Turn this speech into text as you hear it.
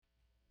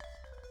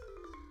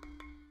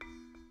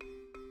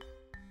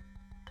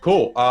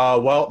Cool.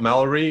 Well,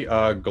 Mallory,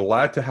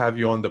 glad to have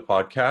you on the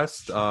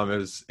podcast.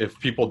 As if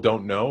people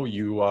don't know,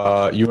 you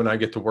and I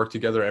get to work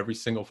together every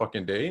single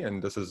fucking day,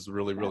 and this is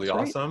really, really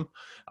That's right.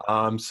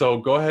 awesome. So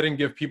go ahead and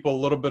give people a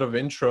little bit of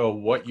intro,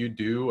 what you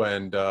do,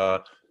 and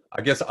I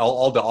guess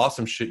all the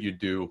awesome shit you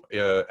do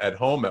at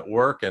home, at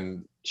work,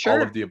 and all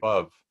of Sure. the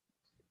above.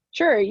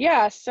 Sure.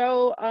 Yeah.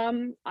 So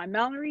I'm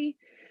Mallory.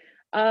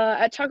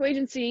 At Tako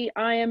Agency,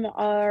 I am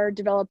our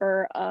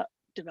director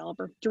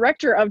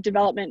of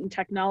development and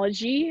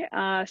technology,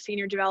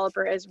 senior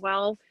developer as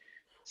well.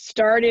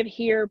 Started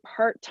here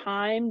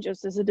part-time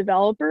just as a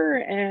developer,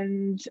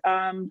 and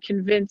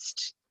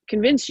convinced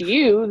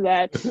you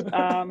that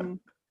I'm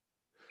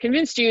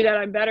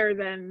better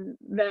than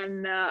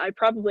I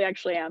probably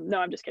actually am. No,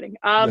 I'm just kidding.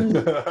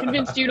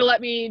 Convinced you to let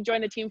me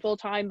join the team full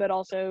time, but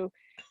also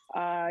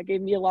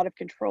gave me a lot of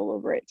control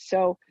over it.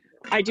 So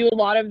I do a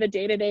lot of the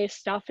day-to-day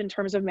stuff in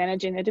terms of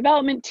managing the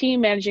development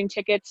team, managing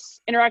tickets,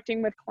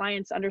 interacting with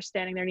clients,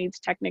 understanding their needs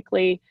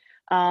technically.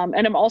 And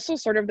I'm also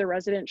sort of the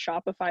resident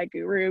Shopify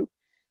guru,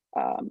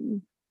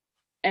 and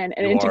You are.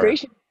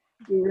 integration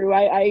guru.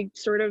 I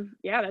sort of,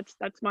 yeah,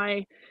 that's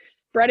my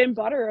bread and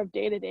butter of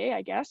day to day,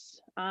 I guess.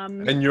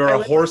 And you're I a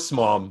live, horse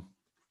mom.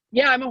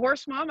 yeah, I'm a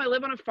horse mom. I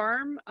live on a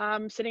farm.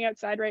 Sitting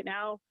outside right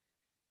now,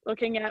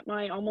 looking at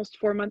my almost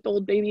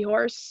 4-month-old baby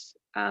horse.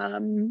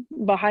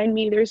 Behind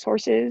me, there's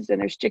horses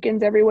and there's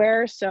chickens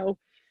everywhere. So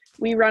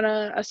we run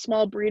a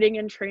small breeding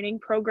and training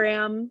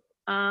program,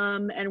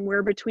 and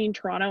we're between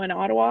Toronto and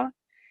Ottawa.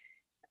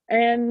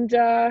 And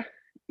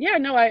yeah,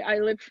 no, I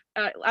live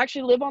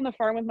actually live on the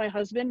farm with my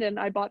husband, and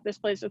I bought this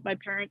place with my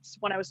parents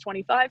when I was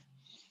 25,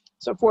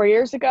 so 4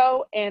 years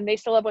ago, and they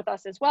still live with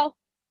us as well.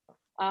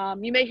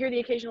 You may hear the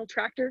occasional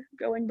tractor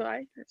going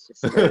by. That's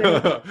just sort of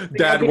the out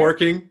Dad here.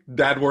 working.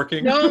 Dad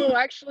working. No,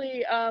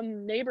 actually,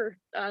 neighbor,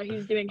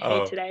 he's doing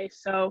hay Oh. today,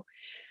 so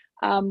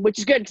which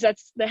is good because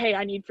that's the hay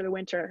I need for the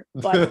winter.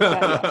 But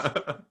yes,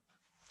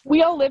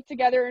 we all live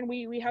together, and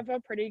we have a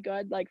pretty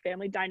good like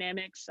family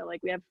dynamic. So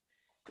like we have,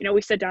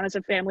 we sit down as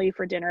a family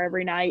for dinner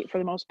every night for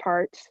the most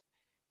part,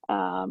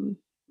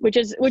 which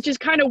is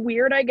kind of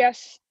weird, I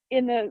guess,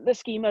 in the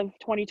scheme of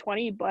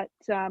 2020, but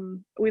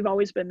we've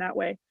always been that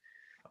way.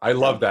 I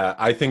love So that.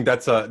 I think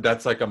that's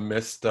like a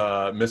missed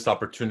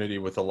opportunity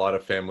with a lot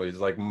of families.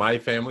 Like my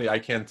family, I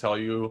can't tell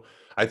you.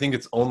 I think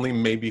it's only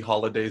maybe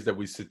holidays that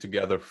we sit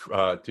together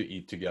to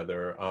eat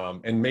together,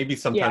 and maybe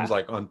sometimes yeah,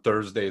 like on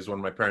Thursdays when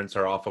my parents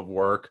are off of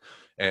work,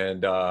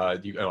 and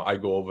I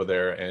go over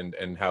there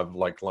and have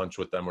like lunch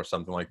with them or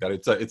something like that.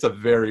 It's a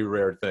very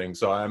rare thing.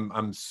 So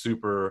I'm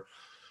super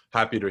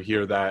happy to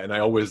hear that. And I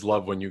always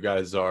love when you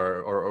guys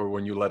are, or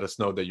when you let us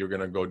know that you're going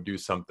to go do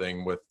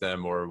something with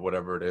them or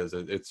whatever it is.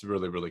 It's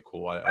really, really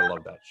cool. I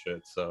love that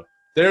shit. So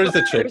there's the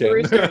there's a chicken.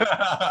 rooster.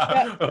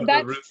 Yeah,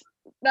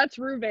 that's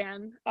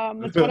Ruvan.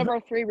 That's one of our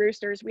three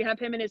roosters. We have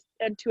him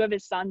and two of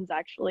his sons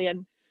actually,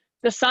 and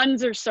the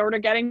sons are sort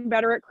of getting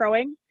better at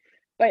crowing,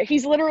 but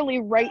he's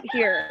literally right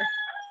here.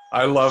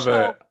 I love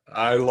So it.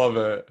 I love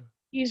it.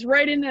 he's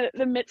right in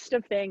the midst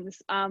of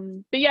things.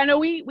 But yeah, no,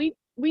 we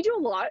do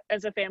a lot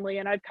as a family,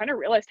 and I've kind of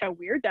realized how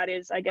weird that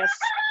is, I guess.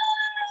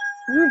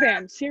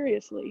 Ruvan,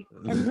 seriously,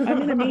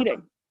 I'm in a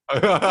meeting.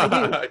 My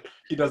dude.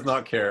 He does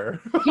not care.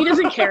 He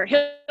doesn't care.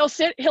 He'll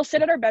sit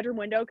at our bedroom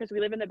window because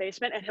we live in the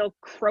basement, and he'll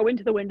crow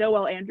into the window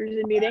while Andrew's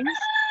in meetings.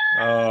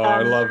 Oh,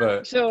 I love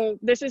it. So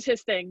this is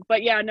his thing.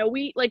 But yeah, no,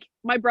 we like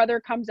my brother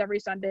comes every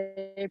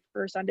Sunday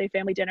for Sunday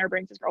family dinner,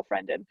 brings his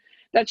girlfriend, and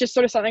that's just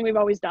sort of something we've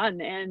always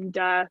done. And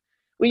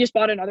we just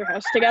bought another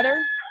house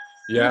together.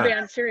 Yeah.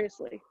 Ruvan,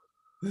 seriously,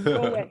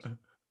 go away.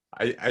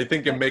 I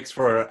think it makes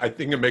for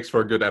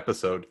a good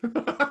episode.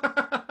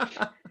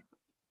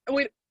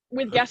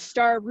 With guest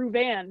star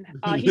Ruvan.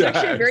 He's Yeah.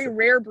 actually a very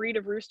rare breed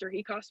of rooster.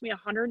 He cost me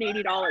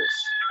 $180.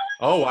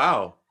 Oh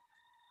wow.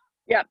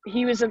 Yeah,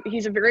 he's a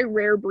very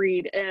rare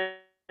breed,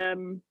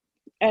 and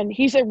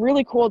he's a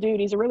really cool dude.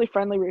 He's a really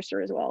friendly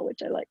rooster as well,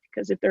 which I like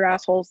because if they're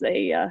assholes,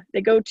 they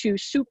go to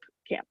soup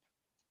camp.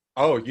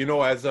 Oh,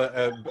 as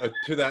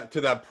to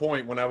that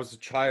point, when I was a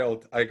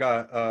child, I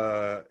got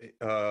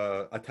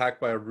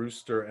attacked by a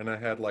rooster, and I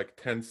had like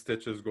 10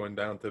 stitches going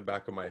down to the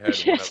back of my head.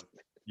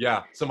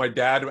 Yeah. So my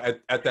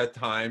dad at that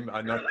time,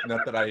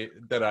 not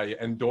that I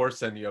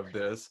endorse any of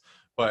this,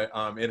 but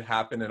it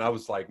happened, and I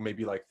was like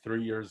maybe like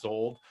 3 years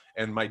old,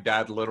 and my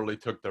dad literally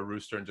took the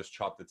rooster and just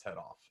chopped its head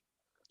off.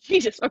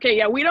 Jesus. Okay.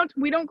 Yeah. We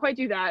don't quite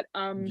do that.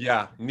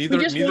 Yeah. We Neither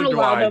just won't do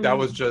allow I. them. That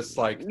was just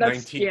like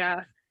 19.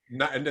 Yeah.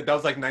 And that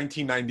was like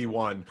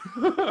 1991.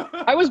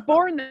 I was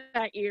born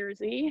that year,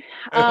 Z.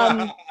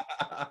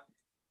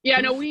 Yeah,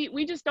 no,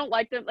 we just don't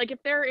like them. Like if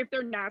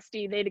they're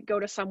nasty, they go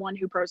to someone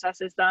who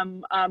processes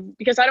them.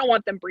 Because I don't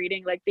want them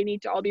breeding. Like they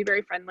need to all be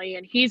very friendly.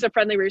 And he's a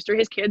friendly rooster.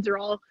 His kids are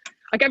all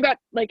like I've got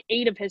like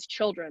 8 of his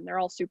children. They're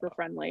all super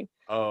friendly.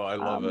 Oh, I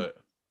love it.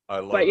 I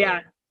love but yeah.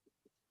 it.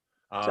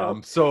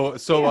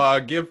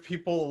 Give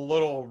people a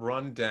little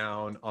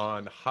rundown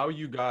on how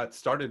you got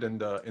started in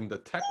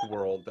the tech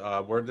world.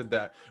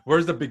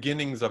 Where's the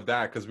beginnings of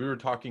that? Because we were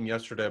talking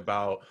yesterday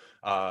about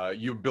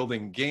you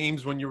building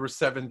games when you were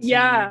 17,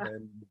 Yeah,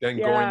 and then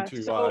going yeah.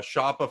 to So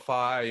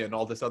Shopify and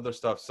all this other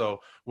stuff. So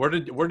where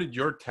did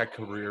your tech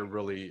career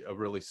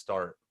really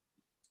start?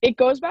 it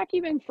goes back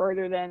even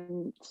further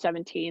than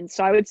 17.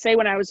 So I would say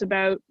when I was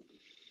about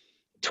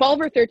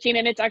 12 or 13,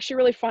 and it's actually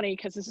really funny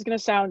because this is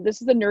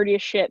the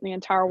nerdiest shit in the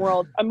entire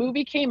world. A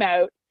movie came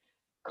out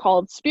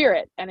called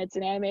Spirit, and it's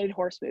an animated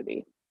horse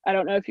movie. I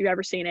don't know if you've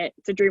ever seen it.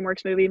 It's a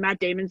DreamWorks movie. Matt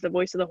Damon's the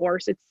voice of the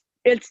horse.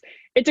 It's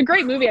a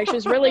great movie, actually.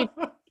 It's really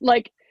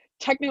like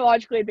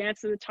technologically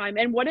advanced at the time.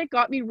 And what it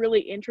got me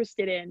really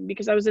interested in,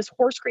 because I was this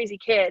horse crazy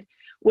kid,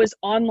 was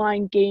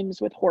online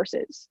games with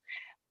horses.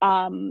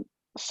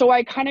 So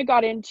I kind of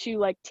got into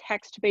like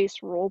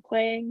text-based role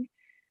playing,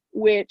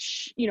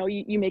 which,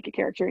 you make a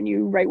character and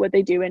you write what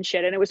they do and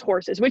shit, and it was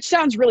horses, which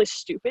sounds really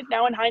stupid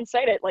now in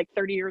hindsight at like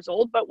 30 years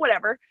old, but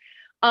whatever.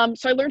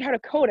 So I learned how to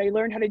code. I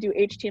learned how to do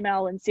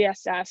HTML and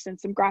CSS and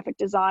some graphic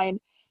design,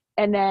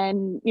 and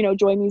then,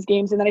 join these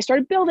games. And then I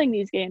started building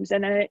these games,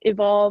 and then it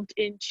evolved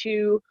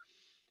into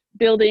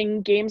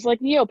building games like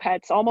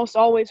Neopets, almost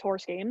always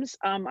horse games.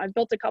 I've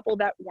built a couple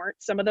that weren't.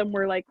 Some of them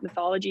were like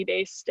mythology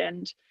based,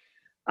 and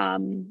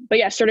but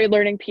yeah, started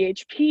learning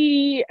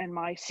PHP and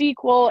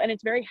MySQL, and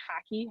it's very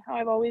hacky how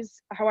I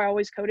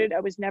always coded.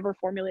 I was never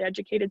formally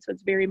educated, so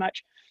it's very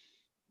much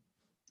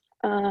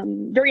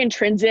very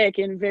intrinsic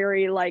and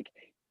very like,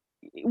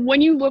 when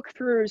you look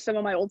through some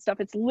of my old stuff,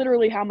 it's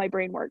literally how my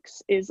brain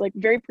works, is like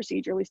very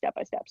procedurally, step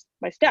by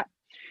step.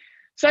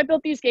 So I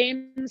built these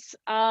games.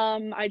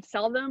 I'd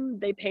sell them.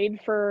 They paid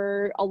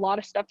for a lot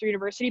of stuff through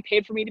university,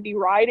 paid for me to be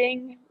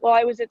riding while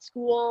I was at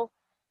school,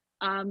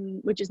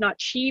 which is not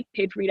cheap,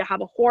 paid for me to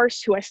have a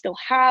horse who I still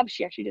have.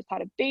 She actually just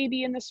had a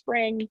baby in the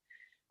spring.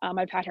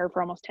 I've had her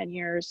for almost 10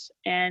 years.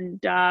 And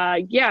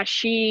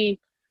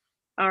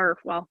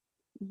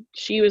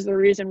she was the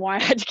reason why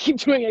I had to keep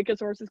doing it,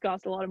 because horses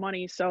cost a lot of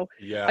money. So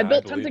I Yeah, I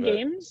built tons of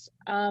believe it. games.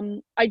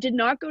 I did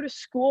not go to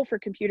school for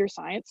computer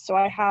science. So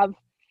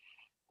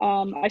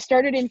I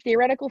started in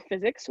theoretical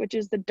physics, which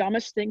is the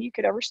dumbest thing you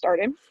could ever start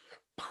in.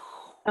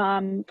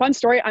 Fun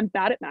story, I'm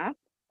bad at math.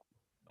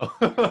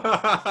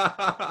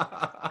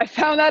 I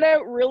found that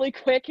out really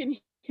quick in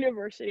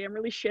university. I'm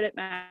really shit at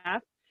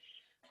math.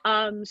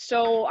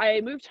 So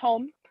I moved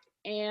home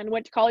and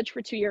went to college for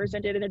 2 years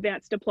and did an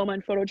advanced diploma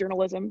in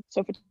photojournalism.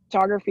 So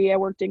photography. I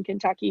worked in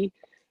Kentucky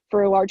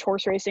for a large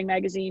horse racing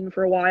magazine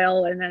for a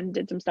while, and then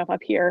did some stuff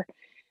up here.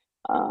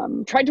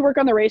 Tried to work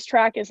on the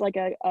racetrack as like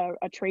a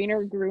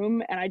trainer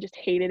groom, and I just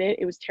hated it.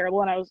 It was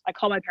terrible. And I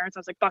called my parents. I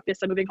was like, fuck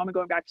this, I'm moving home and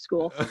going back to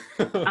school.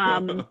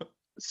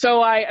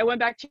 So I went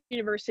back to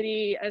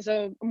university as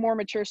a more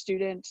mature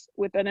student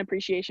with an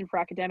appreciation for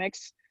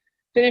academics,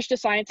 finished a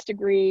science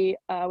degree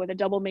with a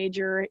double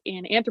major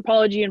in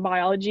anthropology and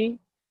biology.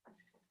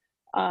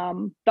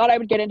 Thought I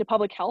would get into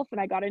public health, and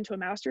I got into a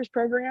master's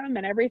program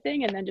and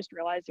everything, and then just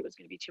realized it was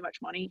going to be too much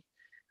money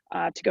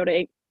to go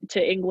to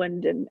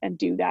England and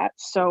do that.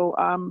 So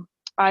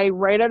I,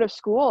 right out of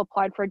school,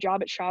 applied for a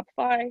job at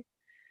Shopify.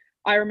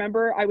 I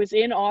remember I was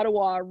in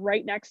Ottawa,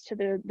 right next to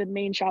the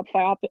main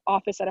Shopify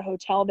office at a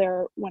hotel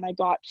there, when I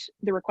got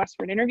the request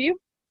for an interview.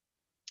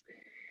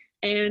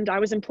 And I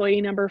was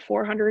employee number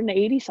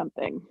 480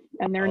 something.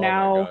 And they're Oh my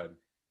now, God.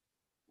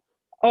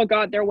 oh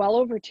God, they're well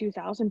over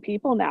 2,000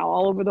 people now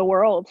all over the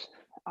world.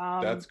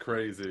 That's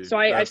crazy. So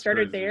I That's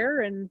started crazy.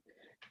 there, and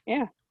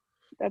yeah,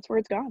 that's where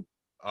it's gone.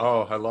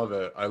 Oh, I love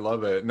it. I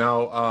love it.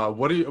 Now,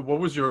 what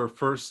was your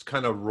first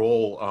kind of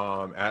role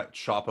at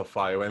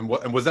Shopify, and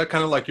was that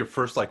kind of like your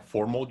first like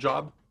formal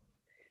job?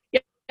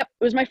 Yep. It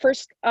was my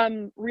first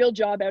real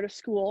job out of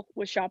school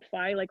with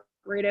Shopify, like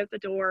right out the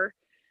door.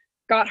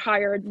 Got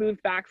hired,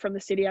 moved back from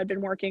the city I'd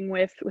been working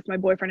with my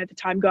boyfriend at the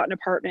time, got an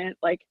apartment,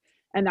 like,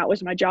 and that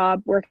was my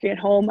job, working at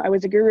home. I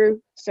was a guru,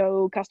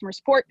 so customer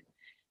support.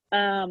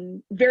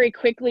 Very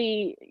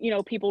quickly,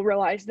 people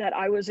realized that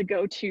I was a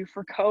go-to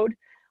for code.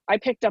 I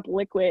picked up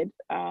Liquid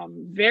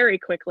very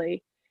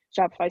quickly,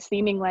 Shopify's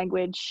theming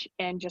language,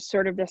 and just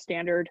sort of the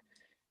standard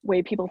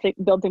way people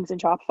build things in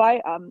Shopify.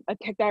 I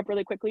picked that up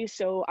really quickly,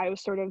 so I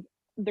was sort of,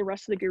 the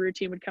rest of the guru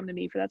team would come to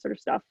me for that sort of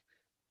stuff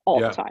all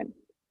the Yeah. time.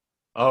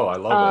 Oh, I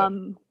love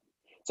it.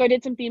 So I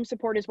did some theme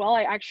support as well.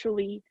 I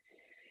actually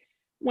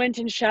went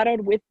and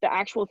shadowed with the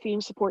actual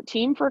theme support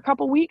team for a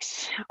couple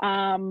weeks,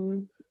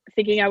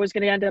 thinking I was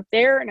going to end up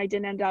there, and I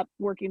didn't end up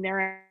working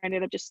there. I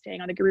ended up just staying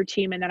on the guru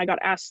team, and then I got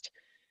asked,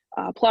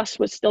 Plus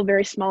was still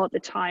very small at the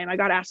time, I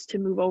got asked to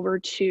move over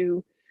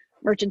to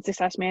Merchant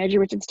Success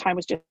Manager, which at the time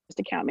was just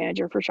account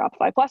manager for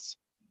Shopify Plus,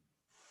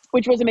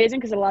 which was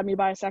amazing because it allowed me to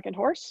buy a second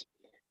horse.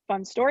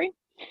 Fun story.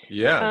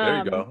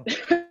 Yeah, there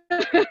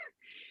you go.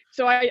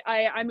 So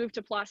I moved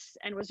to Plus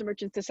and was a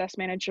merchant success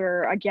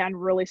manager, again,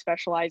 really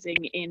specializing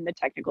in the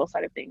technical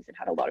side of things, and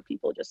had a lot of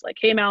people just like,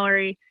 hey,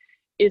 Mallory,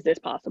 is this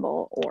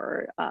possible?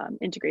 Or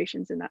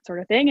integrations and that sort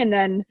of thing. And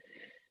then,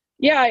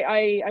 Yeah,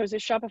 I was at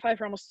Shopify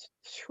for almost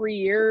 3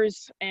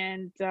 years,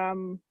 and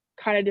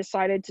kind of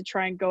decided to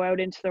try and go out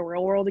into the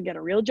real world and get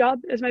a real job,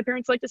 as my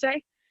parents like to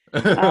say.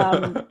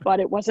 But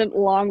it wasn't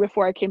long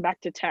before I came back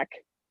to tech.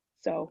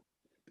 So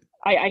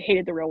I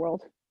hated the real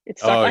world. It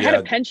sucked. Oh I had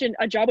yeah,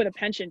 a job with a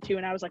pension too,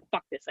 and I was like,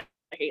 fuck this. I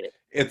hate it.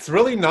 it's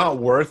really not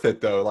worth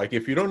it though. Like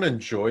if you don't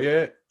enjoy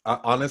it,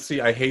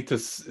 honestly, I hate to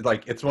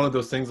like. It's one of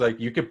those things like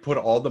you could put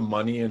all the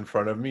money in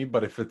front of me,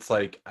 but if it's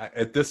like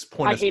at this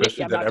point, I hate it.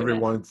 especially Yeah, I'm that not doing it.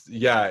 everyone's,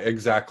 yeah,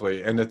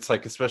 exactly, and it's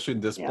like especially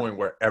in this Yeah. point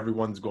where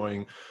everyone's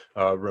going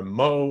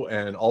remote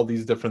and all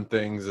these different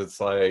things, it's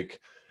like.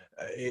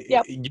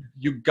 Yep.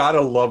 You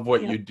gotta love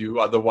what Yep. you do,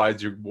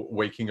 otherwise you're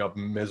waking up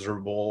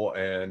miserable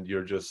and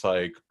you're just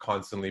like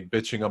constantly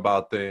bitching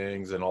about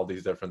things and all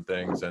these different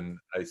things, and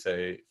I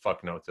say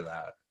fuck no to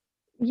that.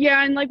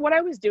 Yeah, and like what I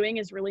was doing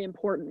is really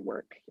important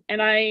work.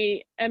 And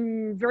I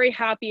am very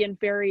happy and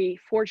very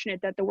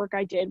fortunate that the work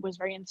I did was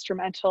very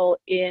instrumental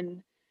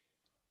in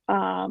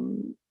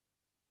um,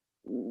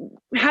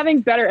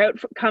 having better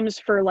outcomes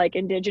for like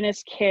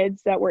Indigenous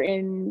kids that were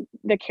in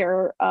the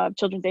care of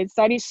Children's Aid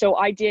Societies. So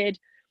I did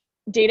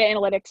data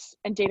analytics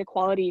and data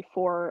quality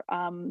for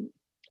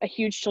a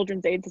huge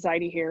Children's Aid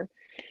Society here.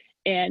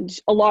 And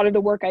a lot of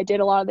the work I did,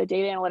 a lot of the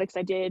data analytics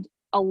I did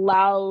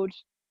allowed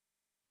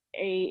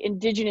a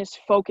Indigenous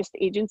focused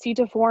agency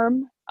to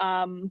form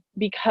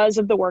because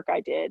of the work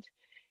I did.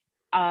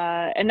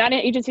 And that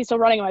agency is still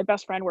running, and my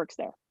best friend works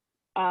there.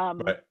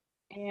 Right.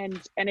 And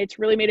it's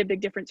really made a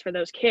big difference for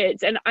those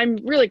kids. And I'm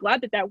really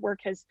glad that work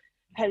has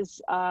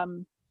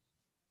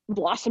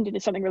blossomed into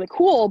something really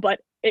cool, but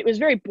it was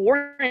very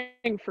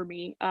boring for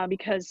me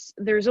because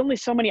there's only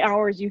so many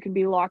hours you can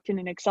be locked in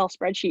an Excel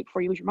spreadsheet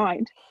before you lose your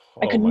mind.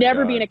 I Oh could my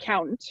never be an God.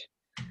 accountant.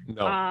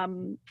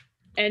 No.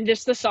 And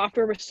just the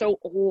software was so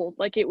old.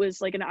 Like it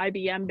was like an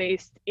IBM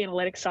based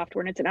analytics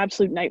software, and it's an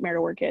absolute nightmare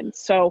to work in.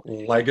 So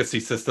Legacy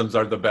systems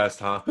are the best,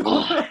 huh?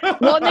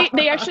 well,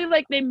 they actually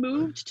like they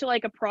moved to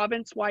like a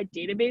province wide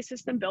database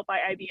system built by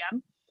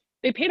IBM.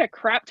 They paid a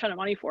crap ton of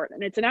money for it,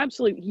 and it's an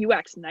absolute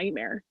UX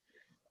nightmare.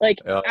 Like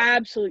Yeah.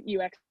 absolute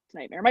UX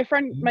nightmare. My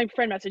friend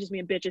messages me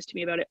and bitches to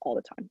me about it all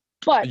the time.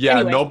 But Yeah,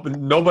 anyway.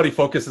 nobody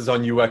focuses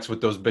on UX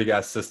with those big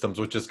ass systems,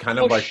 which is kind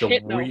of Oh like the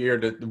shit, no.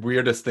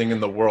 weirdest thing in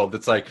the world.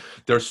 It's like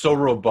they're so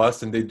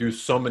robust and they do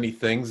so many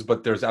things,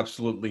 but there's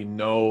absolutely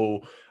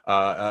no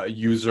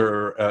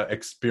user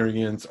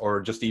experience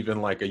or just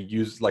even like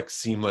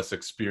seamless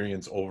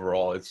experience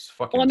overall. It's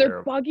Well, fucking and they're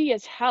terrible. buggy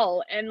as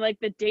hell. And like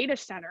the data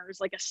center is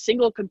like a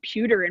single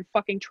computer in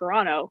fucking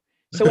Toronto.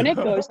 So when it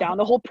goes down,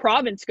 the whole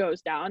province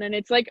goes down. And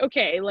it's like,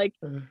 okay, like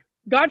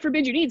God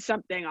forbid you need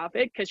something off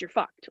it because you're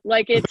fucked.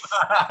 Like it's,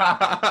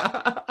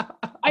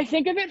 I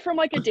think of it from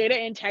like a data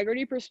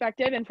integrity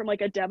perspective and from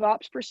like a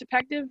DevOps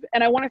perspective.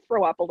 And I want to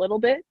throw up a little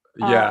bit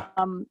Yeah.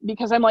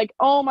 because I'm like,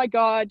 oh my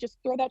God, just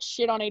throw that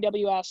shit on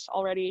AWS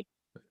already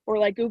or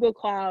like Google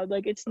Cloud.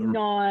 Like it's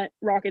not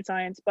rocket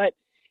science, but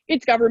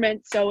it's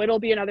government. So it'll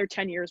be another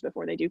 10 years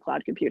before they do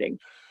cloud computing.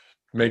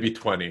 Maybe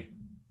 20.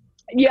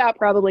 Yeah,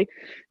 probably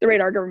the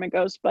rate our government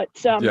goes. But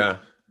Yeah.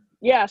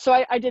 yeah,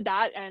 so I did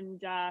that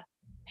and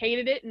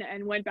hated it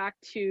and went back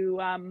to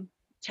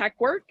tech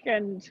work.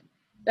 And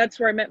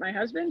that's where I met my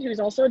husband, who's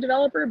also a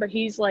developer, but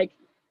he's like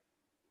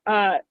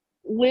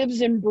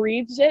lives and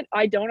breathes it.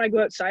 I don't. I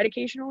go outside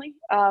occasionally.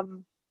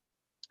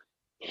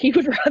 He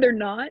would rather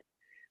not.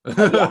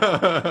 But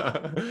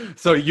yeah.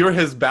 So you're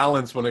his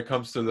balance when it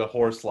comes to the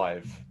horse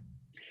life.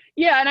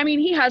 Yeah, and I mean,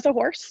 he has a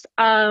horse.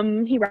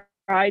 He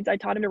rides. I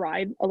taught him to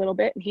ride a little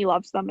bit, and he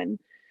loves them. And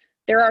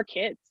they're our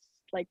kids.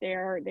 Like they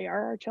are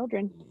our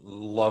children.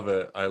 Love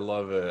it. I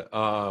love it.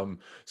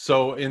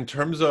 So in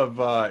terms of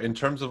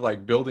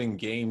like building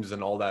games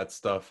and all that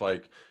stuff,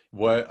 like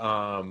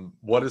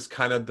what is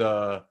kind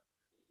of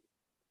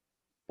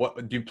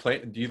what do you play?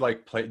 Do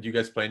you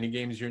guys play any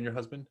games, you and your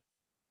husband?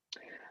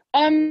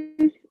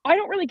 I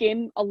don't really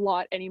game a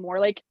lot anymore.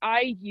 Like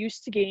I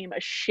used to game a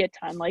shit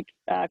ton, like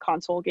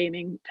console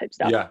gaming type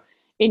stuff Yeah.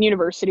 in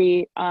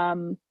university.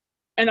 And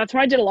that's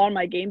when I did a lot of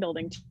my game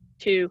building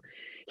too.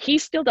 He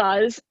still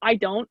does. I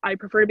don't. I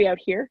prefer to be out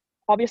here,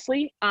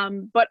 obviously.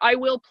 But I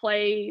will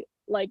play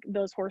like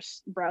those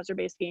horse browser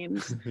based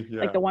games, like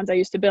Yeah. the ones I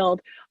used to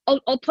build.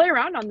 I'll play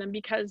around on them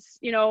because,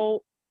 you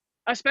know,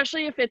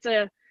 especially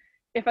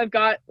if I've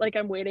got like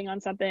I'm waiting on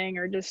something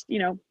or just, you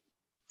know,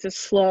 it's a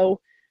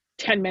slow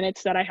 10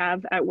 minutes that I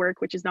have at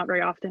work, which is not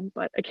very often,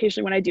 but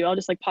occasionally when I do, I'll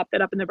just like pop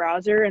that up in the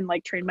browser and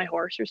like train my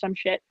horse or some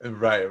shit.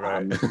 Right,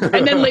 right.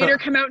 And then later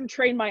come out and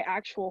train my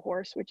actual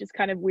horse, which is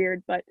kind of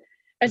weird. But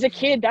as a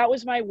kid, that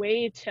was my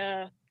way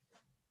to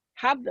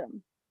have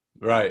them,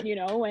 Right. you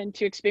know, and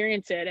to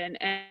experience it. And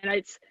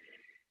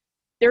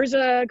there's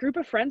a group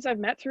of friends I've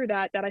met through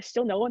that I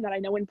still know and that I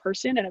know in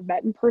person and have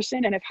met in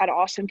person and have had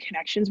awesome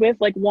connections with.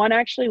 Like one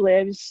actually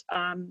lives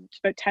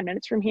about 10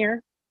 minutes from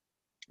here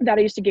that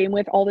I used to game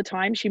with all the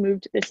time. She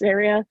moved to this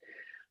area.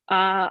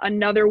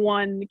 Another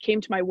one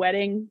came to my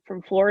wedding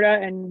from Florida,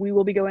 and we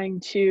will be going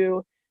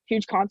to a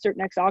huge concert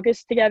next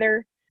August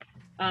together.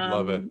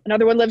 Love it.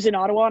 Another one lives in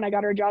Ottawa, and I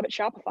got her a job at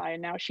Shopify,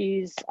 and now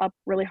she's up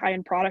really high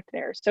in product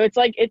there. So it's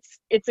like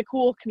it's a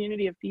cool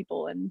community of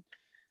people, and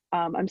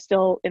I'm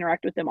still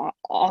interact with them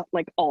all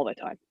the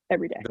time,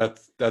 every day.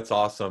 That's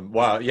awesome.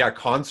 Wow. Yeah,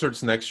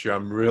 concerts next year.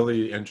 I'm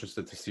really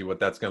interested to see what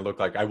that's gonna look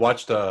like. I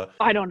watched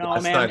I don't know,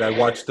 last man. night I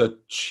watched the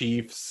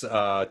Chiefs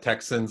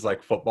Texans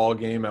like football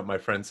game at my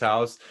friend's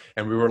house,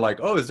 and we were like,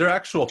 oh, is there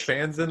actual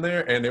fans in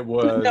there? And it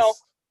was No.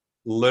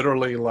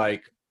 literally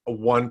like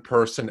one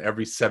person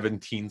every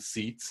 17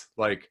 seats.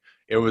 Like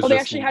it was They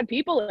just actually had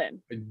people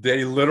in.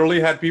 they literally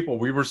had people.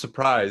 We were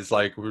surprised.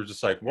 Like we were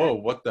just like, whoa,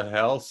 what the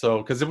hell? So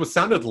because it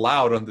sounded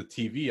loud on the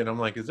TV, and I'm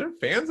like, is there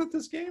fans at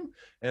this game?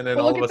 And then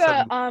But all look of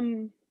at a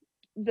sudden,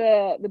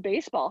 the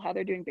baseball, how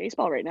they're doing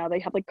baseball right now. They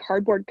have like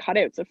cardboard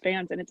cutouts of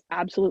fans, and it's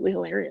absolutely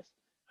hilarious.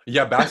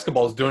 yeah,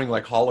 basketball's doing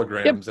like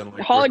holograms and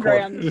like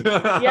holograms.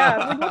 Yeah,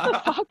 like what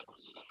the fuck?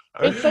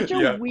 It's such a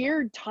yeah.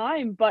 weird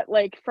time, but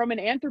like from an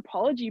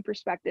anthropology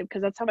perspective,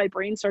 because that's how my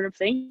brain sort of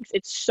thinks,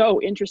 it's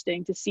so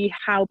interesting to see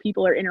how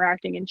people are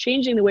interacting and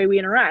changing the way we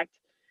interact.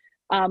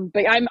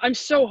 But I'm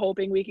so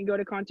hoping we can go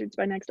to concerts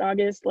by next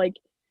August. Like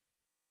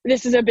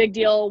this is a big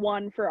deal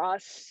one for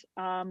us.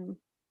 And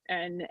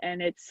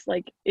it's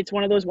like it's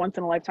one of those once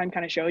in a lifetime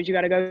kind of shows you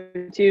got to go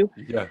to.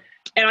 Yeah.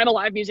 And I'm a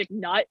live music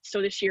nut,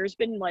 so this year's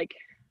been like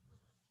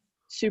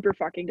super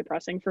fucking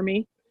depressing for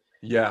me.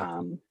 Yeah.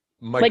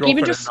 My like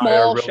even girlfriend just and I are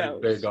small really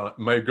shows. big on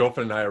my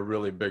girlfriend and I are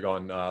really big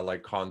on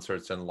like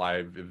concerts and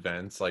live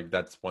events. Like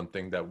that's one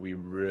thing that we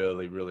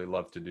really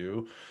love to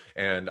do.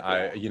 And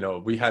I, you know,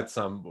 we had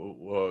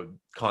some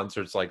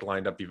concerts like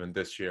lined up even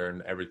this year,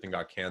 and everything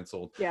got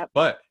canceled. Yeah.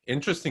 But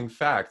interesting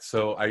fact.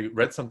 So I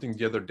read something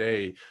the other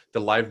day. The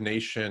Live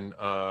Nation,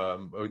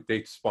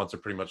 they sponsor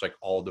pretty much like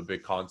all the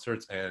big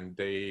concerts, and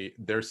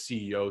their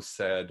CEO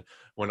said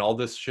when all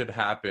this shit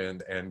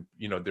happened and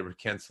you know they were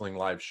canceling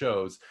live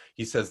shows,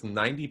 he says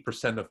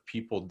 90% of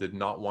people did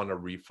not want a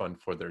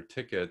refund for their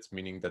tickets,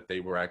 meaning that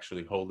they were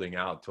actually holding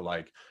out to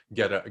like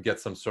get a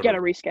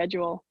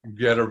reschedule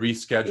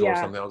or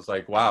something. I was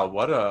like, wow,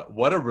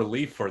 what a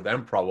relief for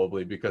them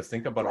probably, because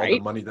think about all the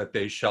money that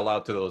they shell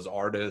out to those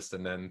artists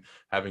and then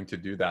having to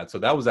do that. So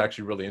that was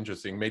actually really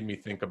interesting. Made me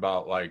think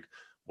about like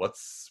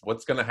what's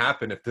gonna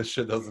happen if this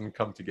shit doesn't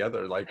come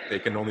together. Like they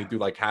can only do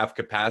like half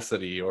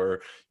capacity,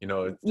 or you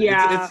know,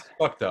 it's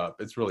fucked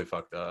up. It's really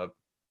fucked up.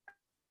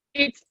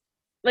 It's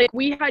like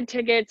we had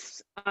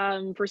tickets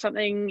for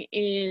something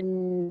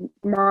in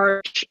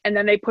March, and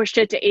then they pushed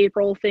it to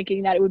April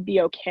thinking that it would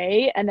be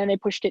okay, and then they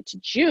pushed it to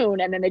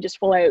June, and then they just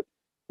full out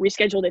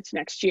rescheduled it to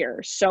next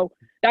year. So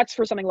that's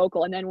for something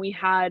local. And then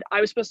I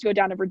was supposed to go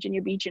down to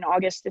Virginia Beach in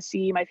August to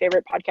see my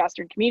favorite podcaster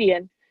and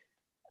comedian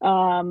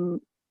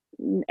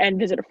and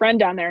visit a friend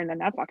down there, and then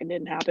that fucking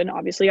didn't happen.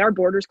 Obviously our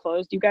borders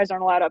closed. You guys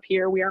aren't allowed up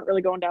here. We aren't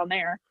really going down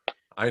there.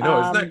 I know.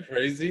 Isn't that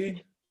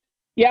crazy?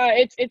 Yeah,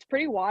 it's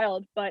pretty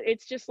wild, but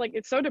it's just like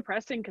it's so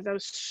depressing because I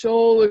was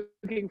so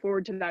looking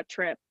forward to that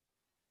trip.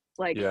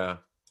 Like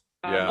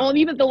well, and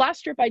even the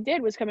last trip I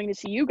did was coming to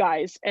see you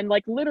guys, and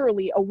like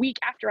literally a week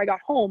after I got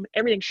home,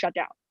 everything shut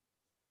down.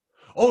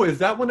 Oh, is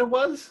that when it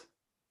was?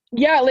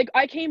 Yeah, like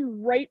I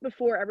came right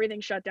before everything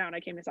shut down. I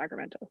came to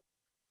Sacramento.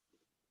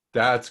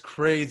 That's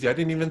crazy. I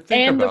didn't even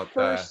think about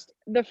that.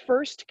 The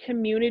first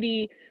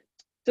community,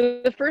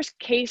 so the first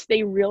case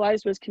they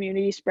realized was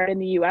community spread in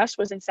the US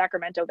was in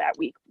Sacramento that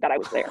week that I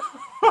was there.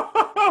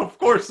 Of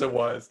course it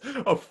was.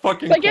 Oh,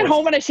 fucking so I get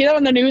home and I see that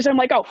on the news, I'm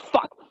like, oh,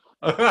 fuck.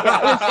 Yeah,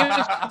 it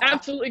was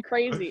absolutely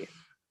crazy.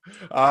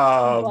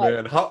 Oh, but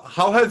man.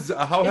 How has your...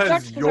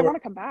 I want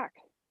to come back.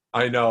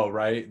 I know,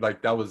 right?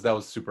 Like that was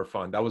super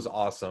fun. That was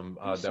awesome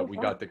that we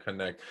got to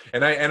connect.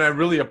 And I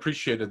really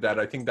appreciated that.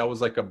 I think that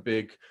was like a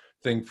big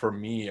thing for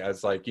me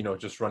as like, you know,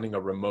 just running a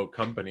remote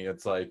company.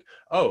 It's like,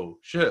 oh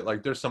shit,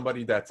 like there's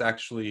somebody that's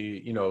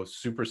actually, you know,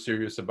 super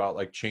serious about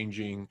like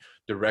changing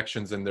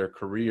directions in their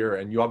career.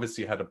 And you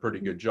obviously had a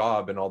pretty good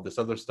job and all this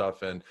other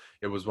stuff. And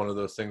it was one of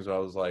those things where I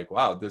was like,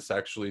 wow, this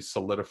actually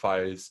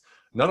solidifies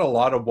not a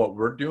lot of what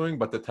we're doing,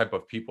 but the type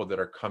of people that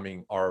are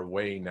coming our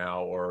way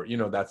now, or, you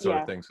know, that sort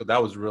of thing. So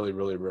that was really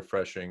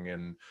refreshing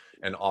and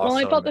awesome. Well,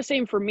 I felt the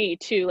same for me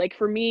too. Like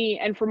for me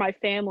and for my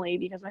family,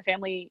 because my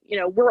family, you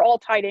know, we're all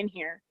tied in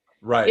here.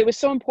 Right. It was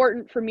so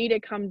important for me to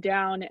come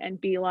down and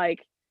be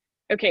like,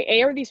 okay,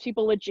 A, are these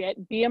people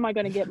legit? B, am I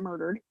going to get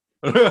murdered?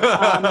 Did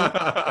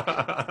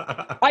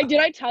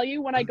I tell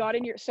you when I got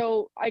in your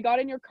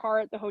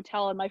car at the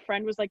hotel, and my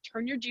friend was like,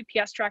 turn your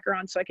GPS tracker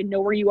on so I can know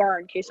where you are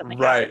in case something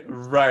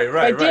happens. Right.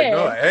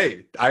 No,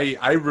 hey,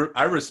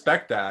 I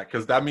respect that,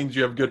 because that means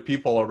you have good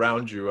people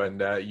around you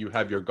and you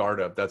have your guard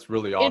up. That's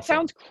really awesome. It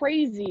sounds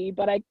crazy,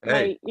 but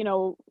my, you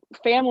know,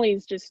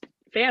 family's just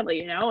family,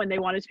 you know, and they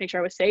wanted to make sure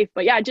I was safe.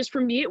 But yeah, just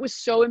for me, it was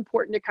so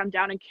important to come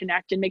down and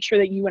connect and make sure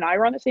that you and I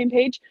were on the same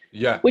page.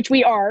 Yeah. Which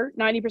we are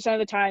 90% of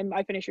the time.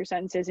 I finish your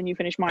sentences and you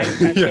finish mine.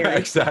 Yeah,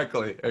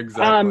 exactly.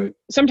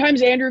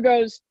 Sometimes Andrew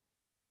goes,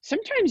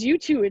 sometimes you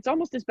too, it's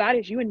almost as bad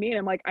as you and me. And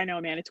I'm like, I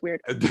know, man, it's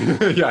weird.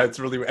 Yeah, it's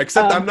really weird.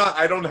 Except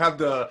I don't have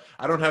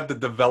the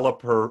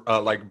developer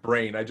like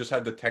brain. I just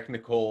have the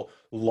technical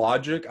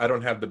logic. I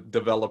don't have the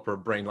developer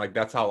brain. Like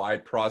that's how I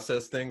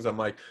process things. I'm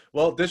like,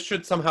 well, this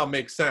should somehow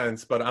make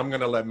sense, but I'm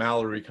gonna let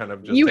Mallory kind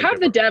of just You take have it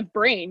the from dev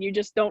brain, you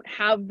just don't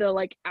have the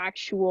like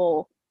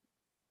actual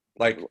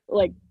like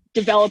like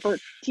developer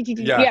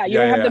yeah, yeah, you yeah, don't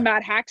yeah, have the yeah.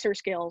 Matt Haxer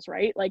skills,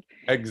 right? Like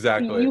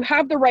Exactly. you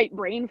have the right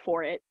brain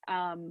for it.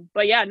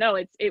 But yeah, no,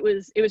 it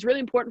was really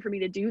important for me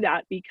to do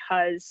that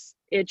because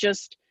it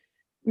just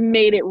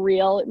made it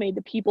real. It made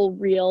the people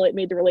real. It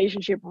made the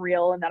relationship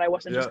real, and that I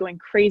wasn't just Yeah. going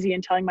crazy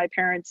and telling my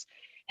parents,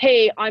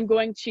 hey, I'm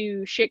going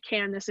to shit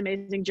can this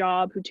amazing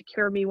job who took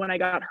care of me when I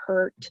got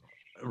hurt.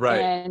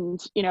 Right. And,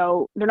 you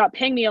know, they're not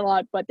paying me a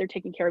lot, but they're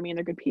taking care of me and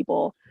they're good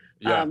people.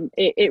 Yeah.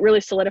 It really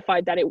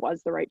solidified that it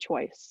was the right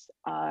choice.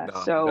 No,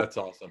 So, that's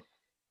awesome.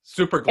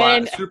 Super glad,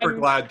 and super I'm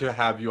glad to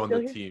have you on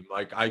still the here. team.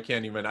 Like I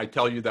can't even, I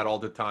tell you that all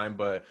the time,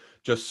 but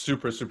just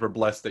super, super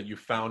blessed that you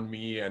found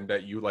me and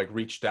that you like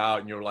reached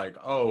out and you're like,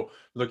 oh,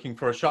 looking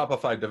for a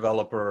Shopify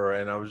developer.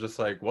 And I was just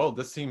like, well,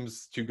 this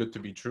seems too good to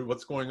be true.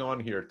 What's going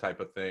on here? Type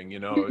of thing. You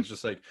know, it's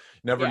just like,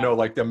 never Yeah. know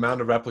like the amount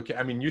of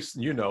I mean,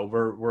 you know,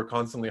 we're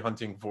constantly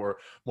hunting for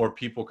more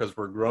people because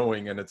we're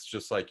growing, and it's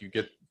just like you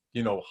get,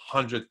 you know,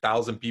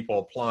 100,000 people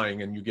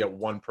applying and you get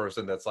one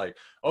person that's like,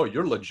 oh,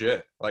 you're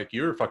legit, like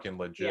you're fucking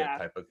legit Yeah.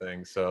 type of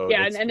thing. So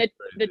Yeah. it's And the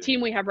crazy. team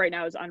we have right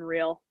now is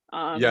unreal.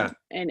 Yeah,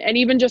 And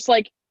even just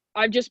like,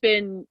 I've just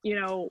been, you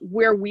know,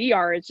 where we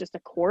are is just a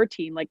core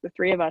team, like the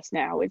three of us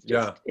now. It's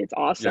just, yeah, it's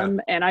yeah.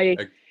 awesome. And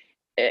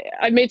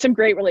I've made some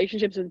great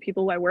relationships with the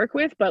people who I work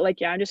with, but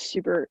like, yeah, I'm just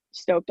super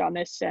stoked on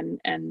this.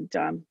 And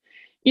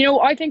you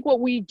know, I think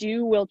what we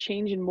do will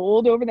change and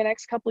mold over the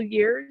next couple of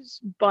years,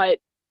 but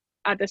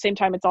at the same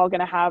time, it's all going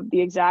to have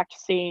the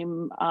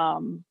same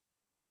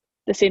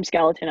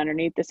skeleton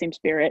underneath, the same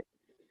spirit.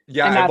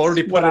 Yeah, And I've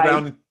already put it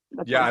out. that's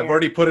what Yeah, I'm I've hearing.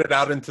 already put it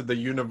out into the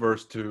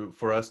universe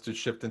for us to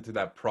shift into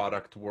that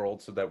product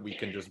world so that we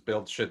can just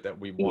build shit that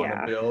we want to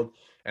Yeah. build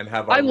and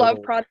have I our love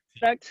little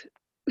product.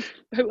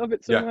 I love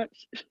it so yeah.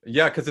 much.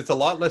 Yeah, because it's a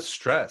lot less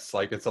stress.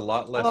 Like it's a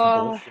lot less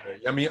Uh,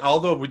 bullshit. I mean,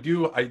 although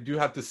I do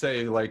have to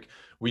say, like,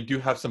 we do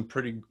have some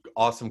pretty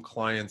awesome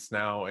clients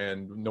now,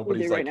 and we do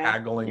nobody's right like now.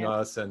 haggling Yeah.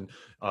 us and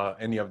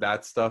any of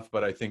that stuff.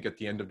 But I think at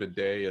the end of the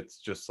day, it's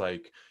just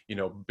like, you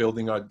know,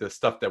 building out the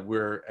stuff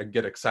that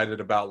get excited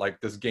about, like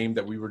this game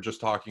that we were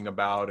just talking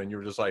about, and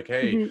you're just like,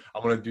 hey, Mm-hmm. I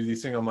want to do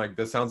these things. I'm like,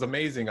 this sounds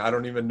amazing. I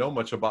don't even know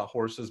much about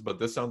horses, but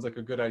this sounds like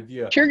a good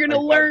idea. You're gonna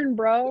Like that. learn,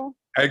 bro.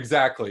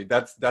 Exactly.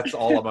 That's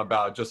all I'm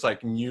about. Just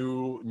like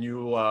new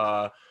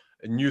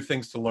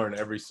things to learn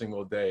every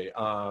single day.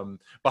 But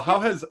Yeah.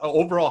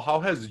 how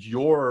has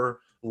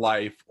your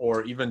life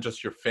or even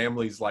just your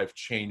family's life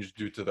changed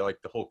due to the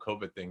whole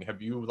COVID thing?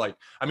 Have you like,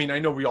 I mean, I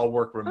know we all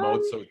work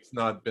remote, Um, so it's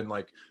not been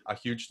like a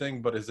huge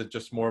thing, but is it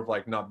just more of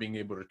like not being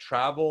able to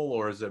travel,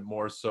 or is it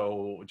more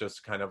so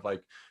just kind of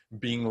like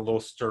being a little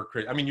stir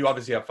crazy? I mean, you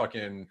obviously have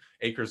fucking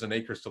acres and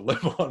acres to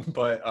live on,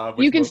 but you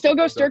which can most still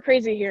go people stir don't.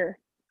 crazy here.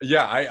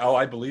 Yeah,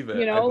 I believe You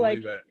it. I know, like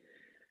believe it.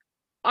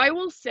 I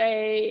will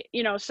say,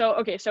 you know, so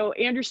okay, so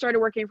Andrew started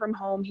working from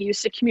home. He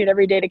used to commute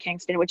every day to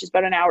Kingston, which is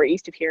about an hour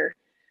east of here.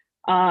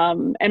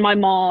 And my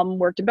mom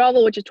worked in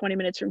Belleville, which is 20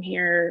 minutes from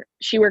here.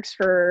 She works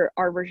for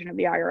our version of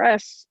the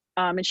IRS.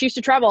 And she used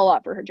to travel a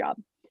lot for her job.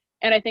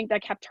 And I think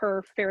that kept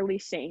her fairly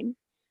sane.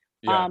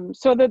 Yeah.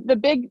 So the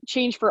big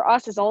change for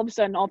us is all of a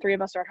sudden all three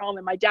of us are at home,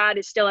 and my dad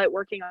is still out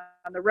working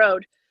on the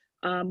road.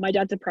 My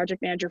dad's a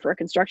project manager for a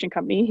construction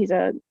company. He's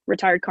a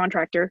retired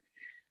contractor.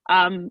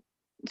 Um,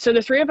 so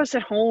the three of us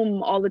at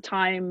home all the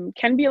time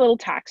can be a little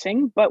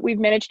taxing, but we've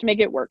managed to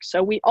make it work.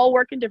 So we all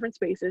work in different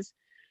spaces.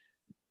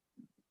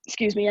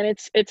 Excuse me, and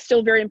it's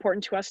still very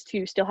important to us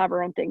to still have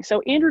our own thing.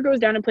 So Andrew goes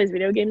down and plays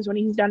video games when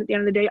he's done at the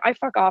end of the day. I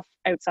fuck off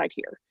outside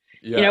here,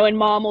 you know, Yeah. and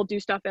mom will do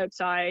stuff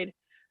outside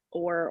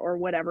or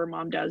whatever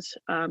mom does.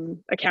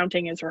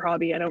 Accounting is her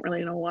hobby. I don't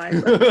really know why,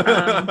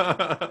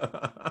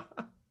 but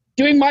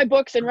doing my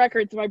books and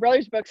records, my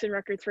brother's books and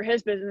records for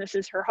his business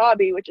is her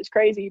hobby, which is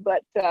crazy.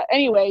 But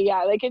anyway,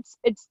 yeah, like it's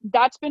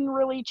that's been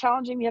really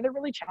challenging. The other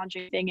really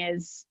challenging thing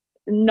is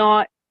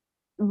not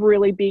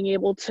really being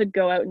able to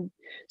go out, and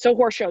so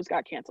horse shows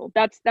got canceled.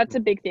 That's a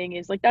big thing,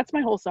 is like that's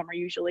my whole summer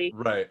usually.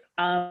 Right.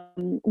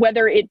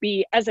 Whether it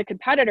be as a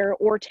competitor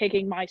or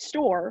taking my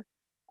store,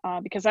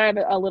 because I have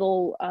a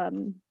little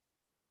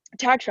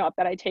tack shop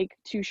that I take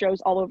to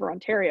shows all over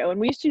Ontario, and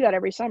we used to do that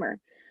every summer.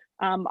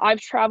 I've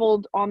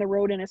traveled on the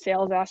road in a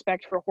sales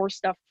aspect for horse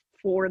stuff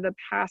for the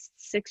past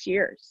 6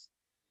 years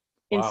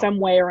in Wow. some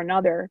way or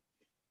another.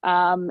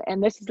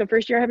 And this is the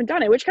first year I haven't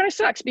done it, which kind of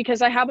sucks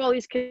because I have all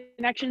these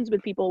connections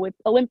with people, with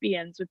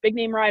Olympians, with big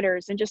name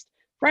riders, and just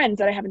friends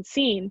that I haven't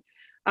seen.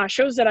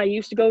 Shows that I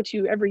used to go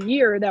to every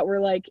year that were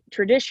like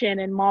tradition,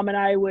 and my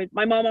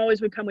mom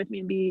always would come with me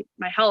and be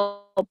my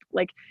help.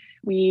 Like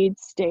we'd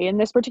stay in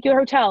this particular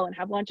hotel and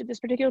have lunch at this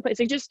particular place.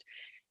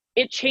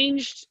 It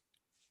changed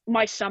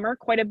my summer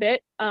quite a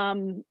bit.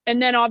 And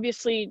then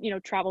obviously, you know,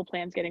 travel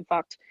plans getting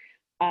fucked.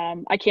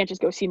 I can't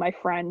just go see my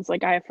friends.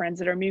 Like I have friends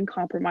that are immune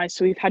compromised,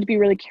 so we've had to be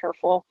really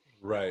careful.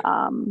 Right.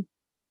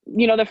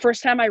 The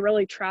first time I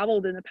really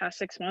traveled in the past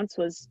 6 months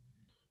was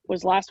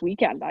last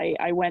weekend.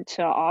 I went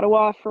to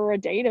Ottawa for a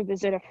day to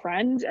visit a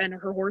friend and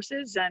her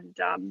horses, and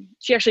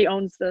she actually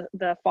owns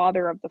the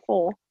father of the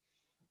foal.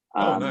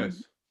 Oh,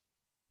 nice.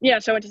 Yeah,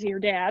 so I went to see her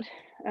dad,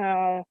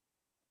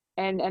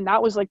 and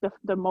that was like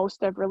the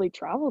most I've really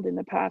traveled in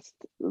the past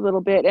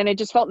little bit, and it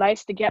just felt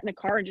nice to get in the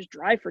car and just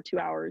drive for 2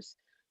 hours.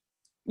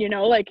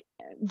 Like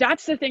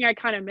that's the thing I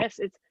kind of miss.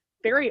 It's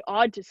very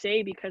odd to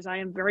say because I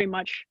am very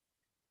much,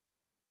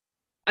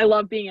 I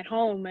love being at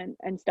home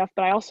and stuff,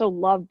 but I also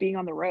love being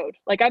on the road.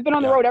 Like I've been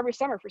on the road every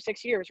summer for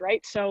 6 years,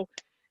 right? So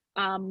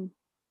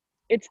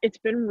it's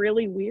been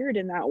really weird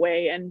in that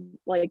way. And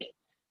like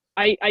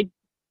I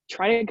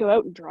try to go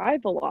out and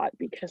drive a lot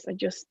because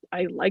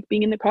I like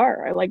being in the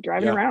car. I like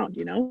driving around,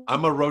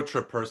 I'm a road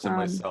trip person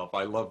myself.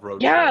 I love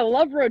road trips. I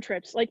love road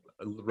trips. Like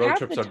road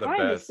trips are the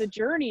best. The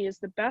journey is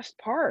the best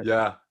part.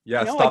 Yeah.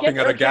 Stopping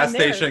at a gas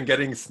station,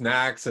 getting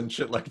snacks and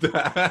shit like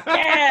that.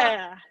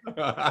 Yeah.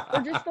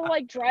 Or just the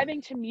like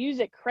driving to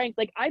music crank.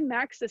 Like I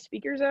max the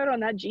speakers out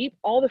on that Jeep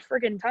all the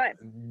friggin' time.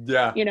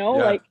 Yeah.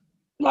 Like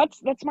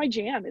that's my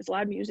jam is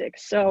loud music.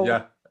 So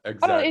yeah.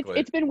 Exactly.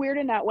 It's been weird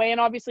in that way. And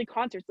obviously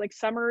concerts, like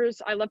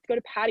summers, I love to go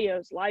to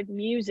patios, live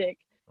music,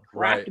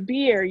 craft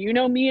beer.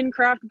 Me and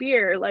craft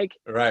beer. Like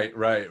right.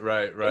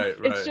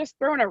 It's just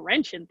throwing a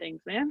wrench in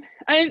things, man.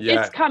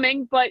 It's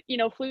coming, but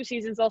flu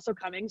season's also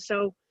coming.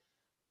 So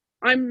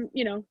I'm,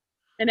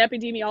 an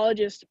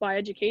epidemiologist by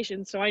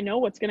education, so I know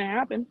what's gonna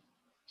happen.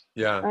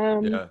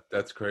 Yeah,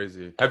 that's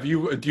crazy. Do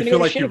you feel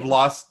like you've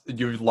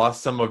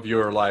lost some of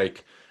your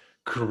like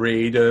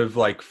creative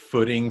like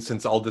footing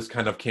since all this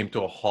kind of came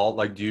to a halt?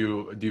 Like do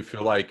you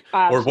feel like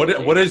Absolutely.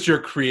 Or what is your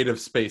creative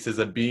space? Is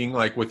it being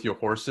like with your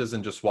horses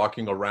and just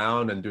walking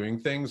around and doing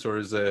things, or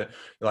is it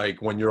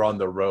like when you're on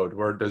the road,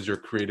 where does your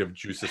creative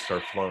juices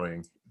start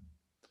flowing?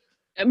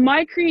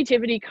 My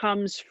creativity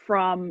comes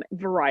from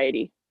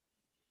variety.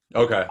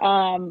 Okay.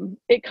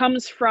 It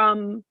comes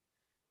from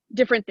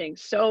different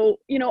things. So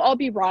I'll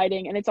be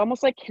riding and it's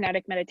almost like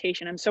kinetic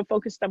meditation. I'm so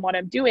focused on what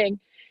I'm doing.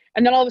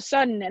 And then all of a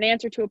sudden an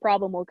answer to a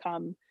problem will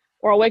come,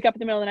 or I'll wake up in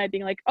the middle of the night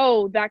being like,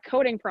 oh, that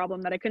coding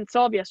problem that I couldn't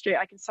solve yesterday,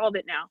 I can solve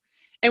it now.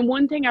 And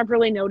one thing I've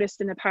really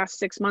noticed in the past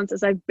 6 months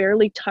is I've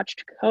barely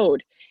touched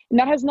code. And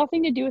that has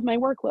nothing to do with my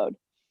workload.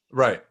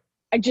 Right.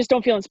 I just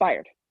don't feel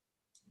inspired.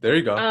 There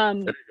you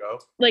go.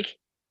 Like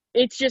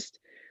it's just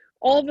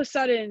all of a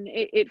sudden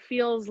it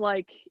feels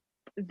like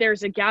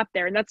there's a gap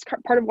there. And that's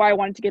part of why I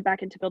wanted to get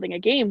back into building a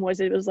game.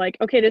 It was like,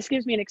 okay, this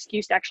gives me an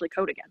excuse to actually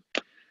code again.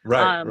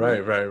 Right.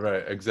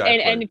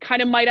 Exactly. And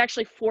kind of might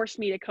actually force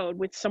me to code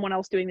with someone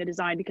else doing the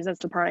design, because that's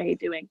the part I hate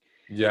doing.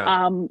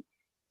 Yeah.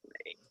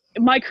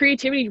 My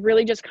creativity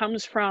really just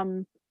comes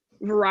from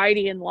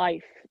variety in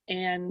life.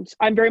 And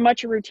I'm very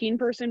much a routine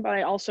person, but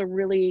I also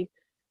really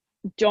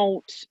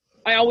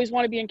I always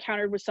want to be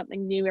encountered with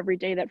something new every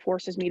day that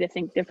forces me to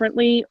think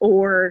differently,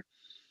 or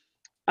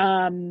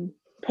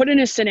put in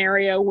a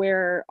scenario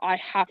where I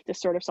have to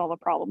sort of solve a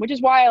problem, which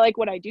is why I like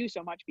what I do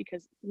so much,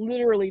 because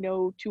literally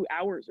no 2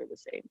 hours are the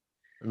same.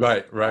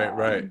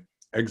 Right.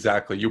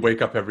 Exactly. You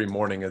wake up every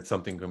morning and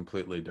something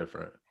completely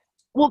different.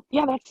 Well,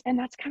 yeah,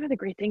 that's kind of the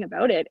great thing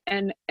about it.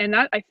 And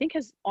that I think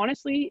has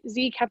honestly,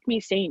 Z, kept me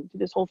sane through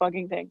this whole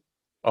fucking thing.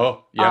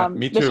 Oh yeah,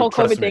 me too. This whole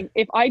COVID thing.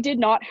 If I did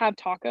not have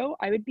Tako,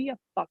 I would be a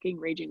fucking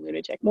raging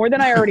lunatic, more than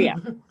I already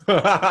am.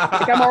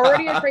 Like I'm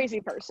already a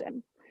crazy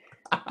person,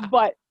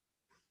 but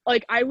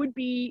like I would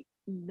be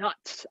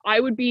nuts.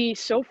 I would be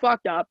so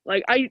fucked up.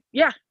 Like I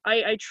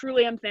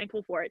truly am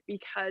thankful for it,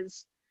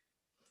 because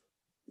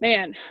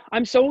man,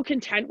 I'm so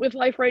content with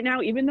life right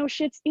now, even though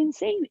shit's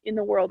insane in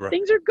the world. Right.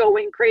 Things are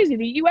going crazy.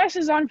 The US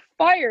is on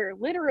fire,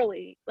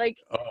 literally. Like,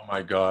 oh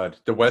my God.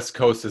 The West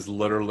Coast is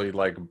literally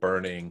like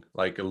burning.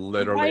 Like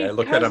literally. I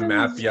looked at a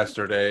map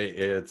yesterday.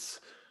 It's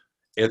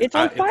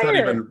on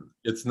fire.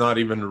 It's not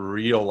even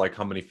real like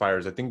how many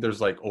fires. I think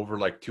there's like over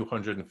like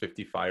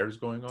 250 fires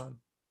going on.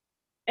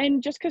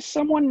 And just because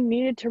someone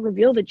needed to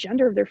reveal the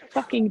gender of their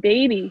fucking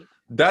baby.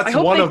 That's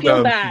one of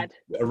them. Bad.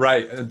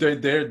 Right.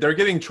 They're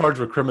getting charged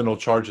with criminal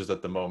charges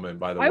at the moment,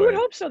 by the way. I would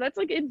hope so. That's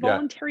like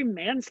involuntary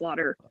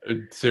manslaughter.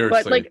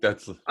 Seriously. But like,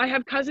 I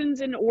have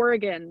cousins in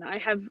Oregon. I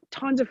have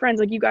tons of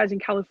friends like you guys in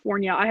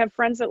California. I have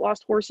friends that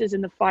lost horses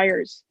in the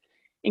fires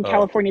in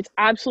California. It's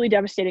absolutely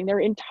devastating.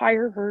 Their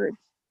entire herds.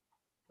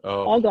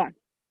 All gone.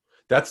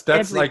 That's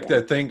like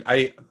the thing.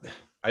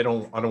 I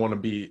don't want to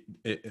be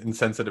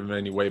insensitive in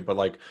any way, but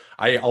like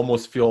I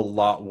almost feel a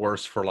lot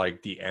worse for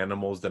like the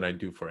animals than I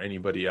do for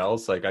anybody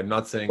else. Like I'm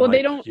not saying. Well,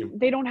 like,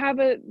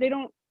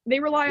 they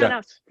rely on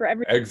us for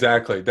everything.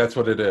 Exactly. That's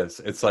what it is.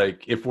 It's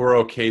like, if we're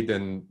okay,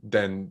 then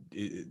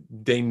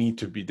they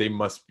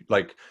must be,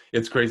 like,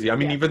 it's crazy. I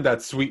mean, even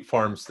that Sweet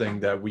Farms thing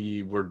that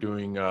we were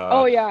doing.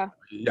 They had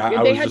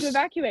to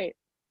evacuate.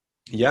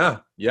 Yeah,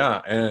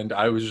 yeah. And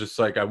I was just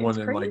like, I It's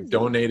wanted to like crazy.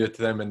 donate it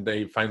to them, and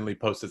they finally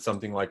posted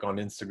something like on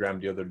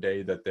Instagram the other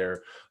day that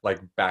they're like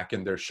back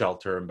in their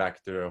shelter and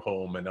back to their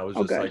home. And I was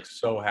Oh, just good. like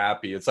so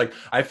happy. It's like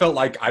I felt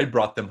like I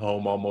brought them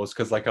home almost,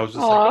 because like I was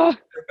just like, oh, Aw,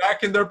 they're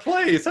back in their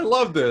place. I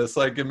love this.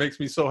 Like it makes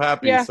me so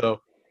happy. yeah.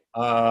 So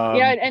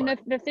Yeah, and but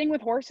the thing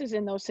with horses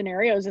in those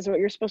scenarios is what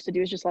you're supposed to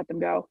do is just let them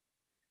go.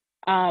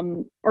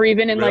 Or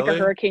even in like a really?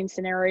 hurricane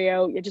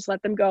scenario, you just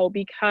let them go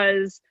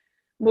because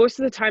most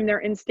of the time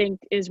their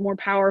instinct is more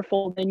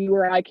powerful than you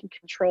or I can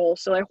control.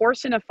 So a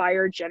horse in a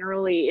fire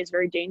generally is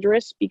very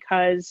dangerous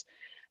because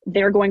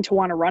they're going to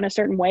want to run a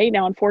certain way.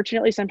 Now,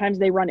 unfortunately, sometimes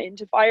they run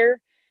into fire.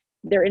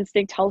 Their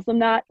instinct tells them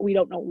that. We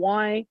don't know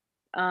why.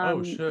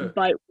 Oh shit.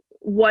 But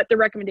what the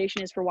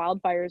recommendation is for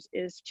wildfires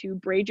is to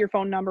braid your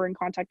phone number and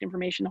contact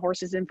information, the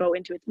horse's info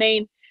into its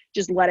mane,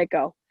 just let it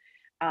go.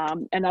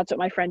 And that's what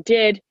my friend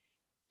did.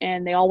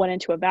 And they all went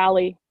into a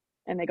valley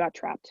and they got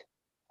trapped.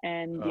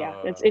 And yeah,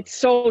 Uh it's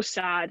so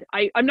sad.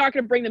 I'm not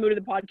going to bring the mood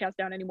of the podcast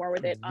down anymore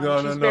with it.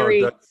 no, no, She's no.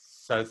 very That's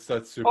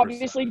super sad.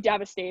 obviously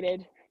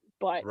devastated,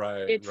 but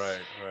Right, it's, right,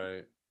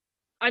 right.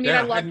 I mean, I Yeah,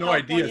 I had love no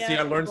idea. See, California,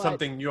 I learned but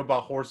something new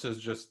about horses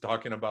just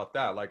talking about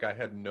that. Like, I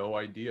had no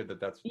idea that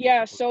that's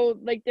yeah, supposed. so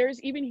like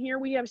there's even here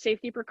we have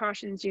safety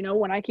precautions. You know,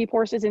 when I keep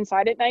horses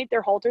inside at night,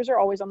 their halters are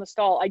always on the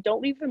stall. I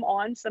don't leave them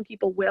on. Some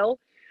people will.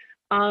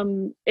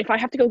 If I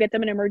have to go get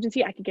them in an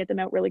emergency, I can get them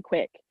out really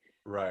quick.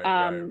 Right,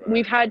 right,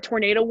 We've right. had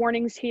tornado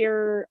warnings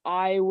here.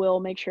 I will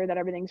make sure that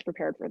everything's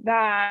prepared for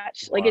that.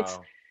 Like it's,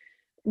 Wow.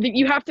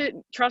 you have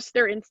to trust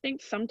their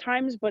instincts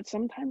sometimes, but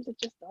sometimes it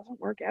just doesn't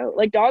work out.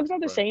 Like dogs are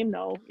the Right. same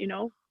though, you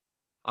know.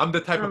 I'm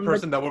the type of But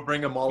person that would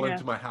bring them all yeah.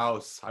 into my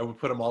house. I would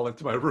put them all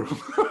into my room.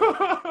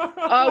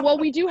 Well,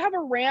 we do have a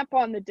ramp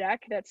on the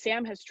deck that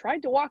Sam has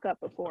tried to walk up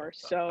before,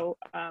 so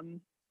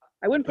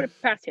I wouldn't put it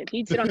past him.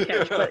 He'd sit on the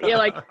couch, but yeah,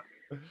 like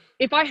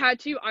if I had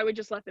to, I would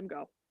just let them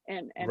go,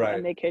 and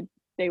Right.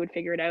 they would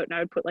figure it out, and I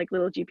would put like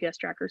little GPS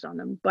trackers on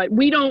them. But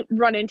we don't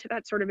run into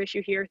that sort of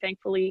issue here,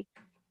 thankfully.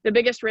 The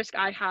biggest risk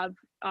I have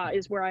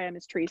is where I am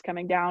is trees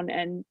coming down,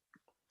 and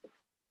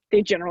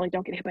they generally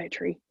don't get hit by a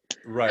tree.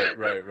 Right,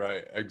 right,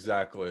 right.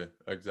 Exactly.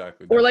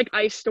 Exactly. Or That's like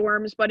ice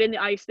storms, but in the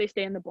ice they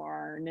stay in the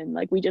barn, and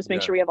like we just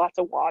make yeah. sure we have lots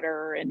of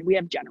water and we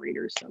have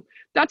generators. So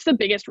that's the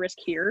biggest risk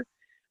here.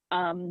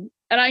 And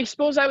I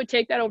suppose I would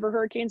take that over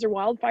hurricanes or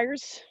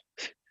wildfires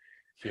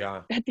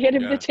Yeah. at the end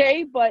of the Yeah.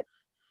 day, but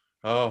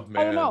Oh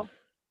I don't man. know.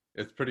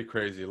 It's pretty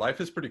crazy.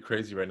 Life is pretty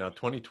crazy right now.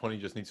 2020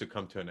 just needs to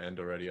come to an end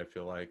already, I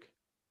feel like.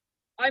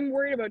 I'm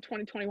worried about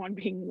 2021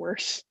 being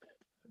worse.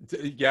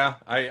 Yeah,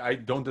 I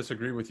don't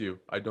disagree with you.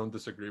 I don't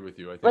disagree with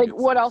you. I think Like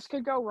what else it's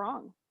could go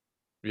wrong?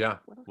 yeah.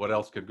 What else What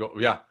else could go?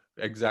 Yeah,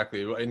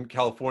 exactly. In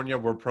California,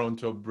 we're prone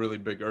to a really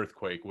big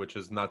earthquake, which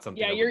is not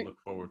something Yeah, I would you're look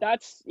forward.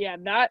 that's yeah,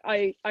 that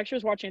I actually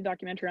was watching a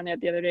documentary on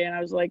that the other day and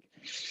I was like,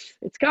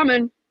 it's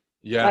coming.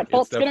 Yeah, That it's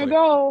fault's gonna definitely.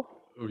 go.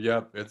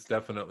 Yep, it's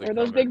definitely Or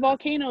those coming. big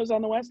volcanoes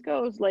on the west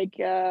coast, like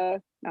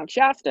Mount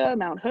Shasta,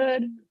 Mount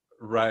Hood.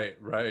 Right,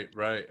 right,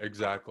 right.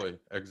 Exactly,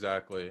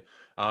 exactly.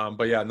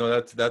 But yeah,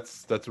 no,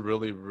 that's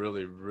really,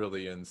 really,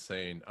 really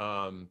insane.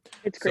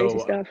 It's crazy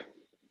So stuff.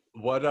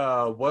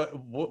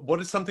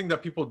 what is something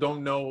that people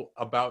don't know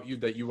about you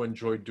that you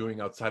enjoy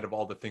doing outside of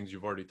all the things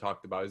you've already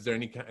talked about? Is there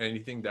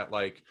anything that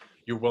like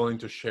you're willing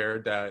to share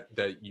that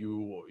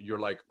you're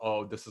like,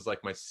 oh, this is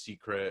like my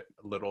secret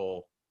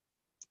little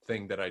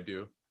thing that I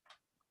do?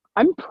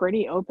 I'm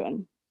pretty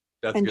open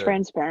That's and good.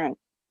 transparent.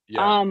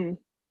 Yeah. Um,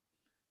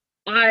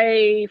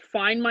 I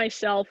find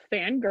myself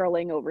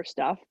fangirling over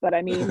stuff, but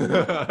I mean,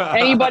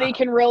 anybody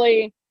can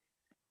really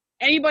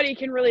anybody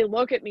can really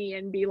look at me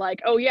and be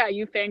like, "Oh yeah,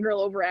 you fangirl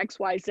over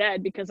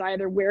XYZ because I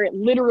either wear it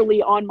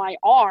literally on my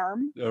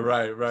arm,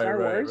 Right, right, Star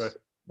right, Wars, right.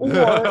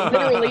 or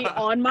literally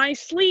on my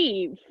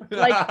sleeve."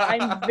 Like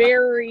I'm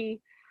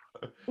very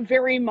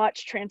very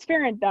much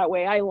transparent that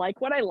way. I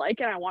like what I like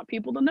and I want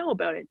people to know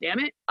about it, damn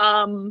it.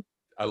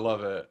 I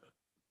love it.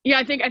 Yeah,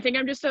 I think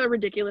I'm just a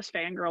ridiculous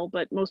fangirl,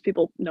 but most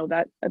people know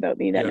that about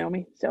me that Yeah, know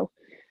me. So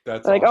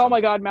that's like, oh awesome.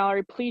 my God,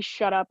 Mallory, please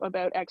shut up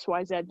about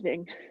XYZ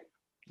thing.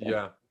 So,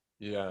 Yeah,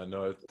 yeah,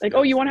 no, like,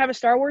 oh, you want to have a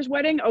Star Wars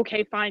wedding?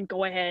 Okay, fine,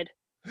 go ahead.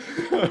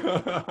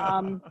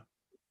 Um,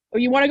 oh,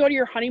 you want to go to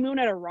your honeymoon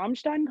at a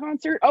Rammstein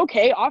concert?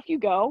 Okay, off you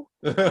go.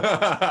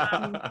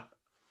 Um,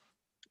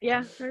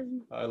 yeah,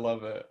 I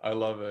love it. I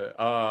love it.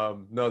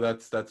 No,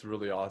 that's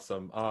really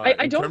awesome. I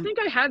In don't term, think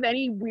I have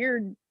any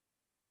weird.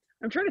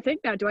 I'm trying to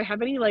think now. Do I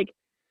have any like?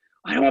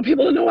 I don't want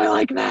people to know I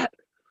like that.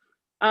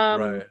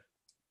 Um, right.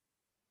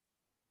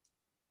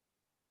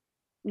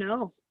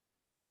 no,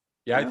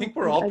 Yeah, I no, think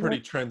we're all I pretty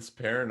don't.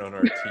 transparent on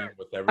our team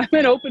with I'm everything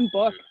an that open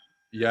book.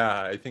 we do.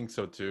 Yeah, I think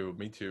so too.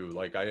 Me too.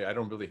 Like I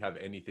don't really have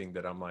anything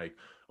that I'm like,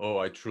 oh,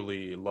 I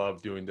truly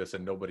love doing this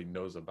and nobody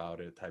knows about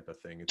it type of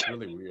thing. It's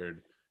really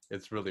weird.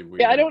 It's really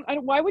Yeah, weird. I don't.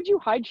 Why would you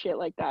hide shit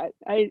like that?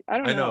 I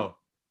don't I know. know.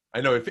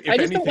 I know. I If just don't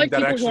anything, like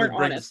that people who actually aren't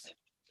brings, honest.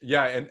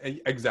 yeah,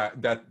 and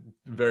exact that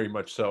very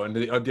much so. And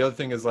the other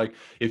thing is like,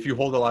 if you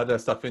hold a lot of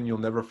that stuff in, you'll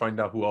never find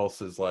out who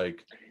else is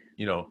like,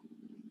 you know,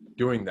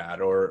 doing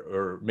that,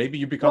 or maybe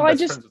you Well, become I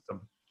best just friends with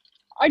them.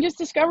 I just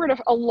discovered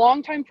a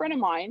longtime friend of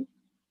mine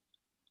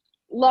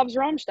loves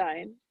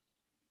Rammstein.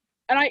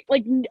 And I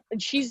like,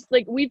 she's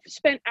like, we've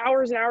spent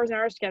hours and hours and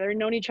hours together and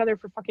known each other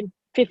for fucking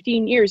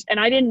 15 years. And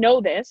I didn't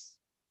know this.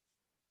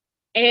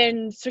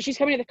 And so she's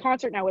coming to the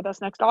concert now with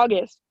us next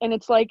August. And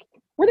it's like,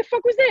 where the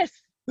fuck was this?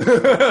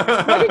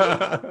 Why did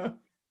you?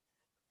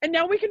 And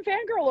now we can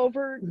fangirl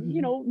over,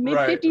 you know,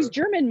 mid-50s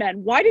German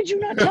men. Why did you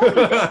not tell me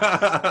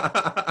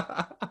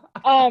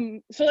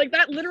this? So like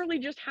that literally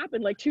just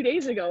happened like 2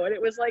 days ago. And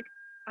it was like,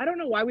 I don't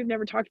know why we've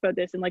never talked about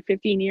this in like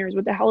 15 years.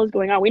 What the hell is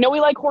going on? We know we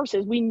like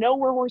horses. We know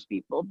we're horse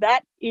people.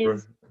 That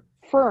is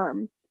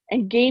firm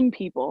and game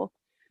people.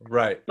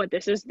 Right. But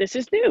this is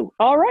new.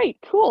 All right,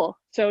 cool.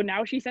 So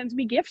now she sends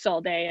me gifts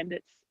all day and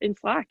it's in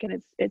Slack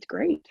and it's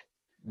great.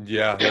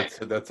 Yeah,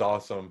 that's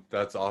awesome.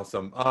 That's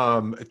awesome.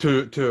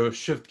 To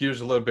shift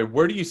gears a little bit,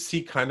 where do you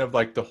see kind of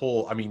like the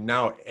whole, I mean,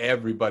 now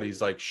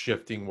everybody's like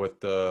shifting with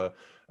the,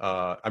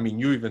 I mean,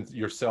 you even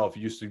yourself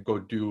used to go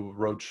do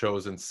road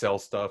shows and sell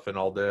stuff and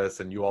all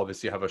this, and you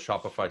obviously have a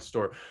Shopify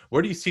store.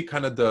 Where do you see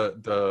kind of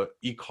the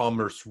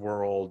e-commerce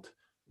world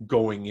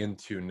going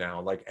into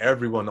now? Like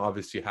everyone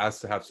obviously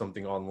has to have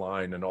something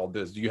online and all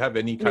this. Do you have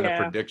any kind of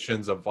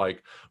predictions of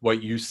like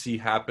what you see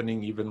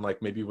happening, even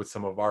like maybe with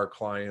some of our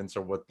clients,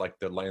 or what like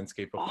the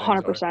landscape of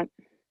things 100% are?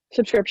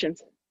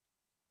 Subscriptions.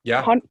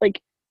 Yeah, like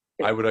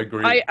I would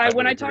agree.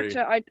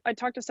 I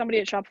talked to somebody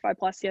at Shopify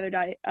Plus the other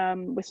day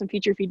with some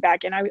feature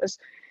feedback, and I was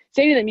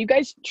saying to them, you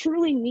guys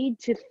truly need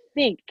to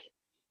think,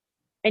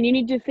 and you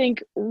need to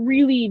think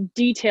really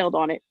detailed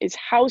on it, is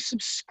how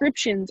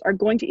subscriptions are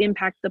going to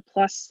impact the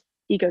Plus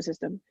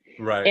ecosystem,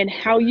 right? And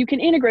how you can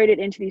integrate it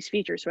into these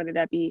features, whether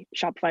that be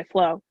Shopify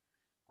Flow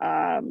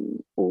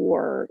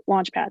or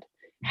Launchpad.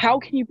 How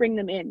can you bring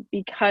them in?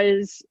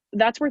 Because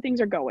that's where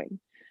things are going.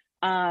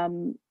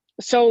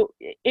 So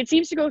it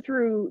seems to go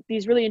through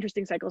these really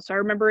interesting cycles. So I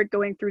remember it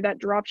going through that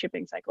drop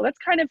shipping cycle. That's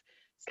kind of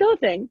still a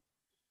thing.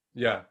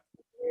 Yeah.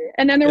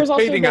 And then there was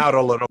also fading out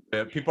a little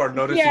bit. People are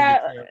noticing you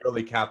can't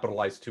really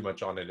capitalize too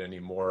much on it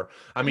anymore.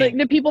 I mean,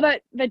 the people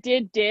that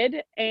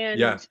did,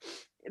 and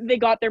they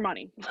got their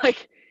money.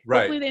 Like,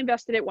 hopefully they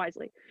invested it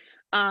wisely.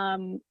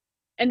 And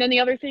then the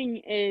other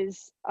thing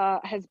is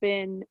has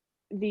been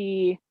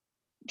the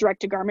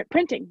direct to garment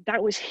printing.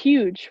 That was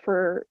huge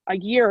for a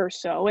year or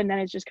so, and then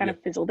it's just kind of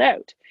fizzled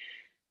out.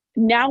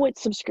 Now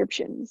it's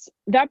subscriptions.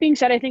 That being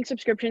said, I think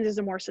subscriptions is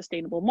a more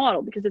sustainable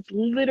model because it's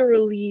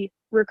literally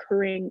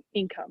recurring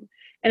income.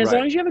 And as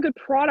long as you have a good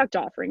product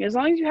offering, as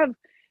long as you have,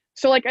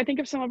 so like I think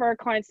of some of our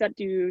clients that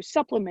do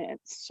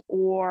supplements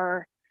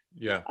or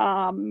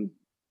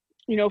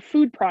you know,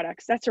 food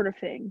products, that sort of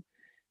thing.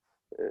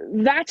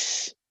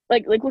 That's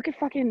like look at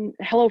fucking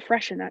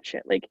HelloFresh and that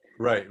shit. Like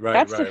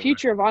that's the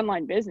future of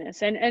online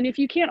business. And if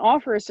you can't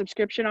offer a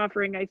subscription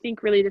offering, I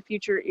think really the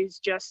future is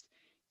just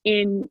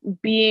in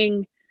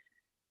being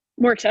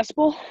more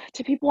accessible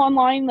to people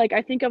online. Like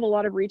I think of a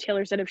lot of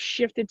retailers that have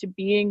shifted to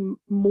being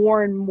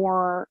more and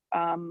more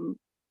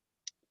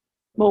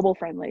mobile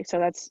friendly. So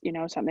that's, you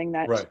know, something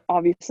that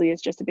obviously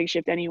is just a big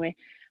shift anyway.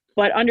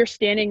 But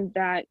understanding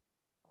that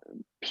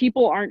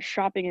people aren't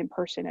shopping in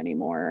person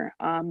anymore.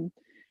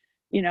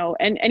 You know,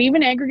 and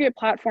even aggregate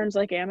platforms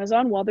like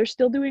Amazon, while they're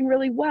still doing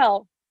really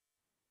well,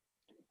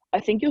 I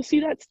think you'll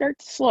see that start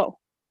to slow.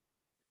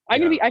 I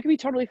could be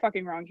totally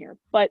fucking wrong here,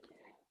 but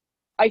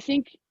I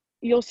think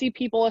you'll see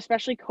people,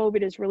 especially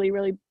COVID has really,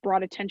 really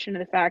brought attention to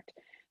the fact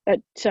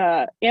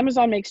that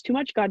Amazon makes too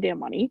much goddamn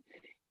money,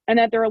 and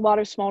that there are a lot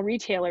of small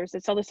retailers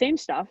that sell the same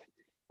stuff.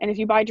 And if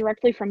you buy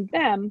directly from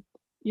them,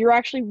 you're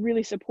actually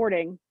really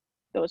supporting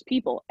those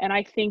people. And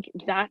I think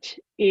that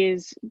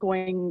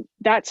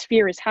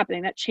sphere is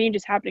happening, that change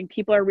is happening.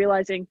 People are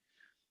realizing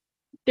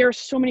there are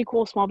so many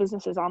cool small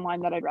businesses online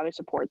that I'd rather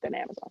support than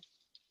Amazon.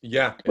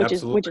 Yeah, which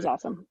is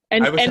awesome.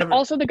 And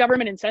also the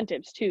government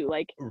incentives too.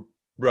 Like,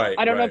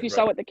 I don't know if you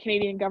saw what the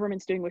Canadian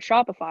government's doing with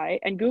Shopify,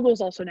 and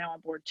Google's also now on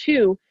board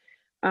too,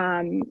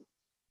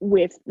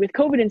 with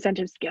COVID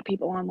incentives to get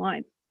people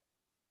online.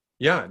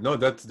 Yeah, no,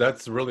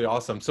 that's really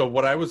awesome. So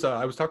what I was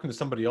talking to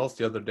somebody else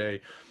the other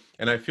day,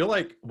 and I feel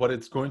like what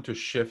it's going to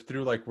shift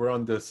through, like we're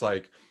on this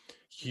like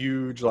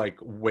huge like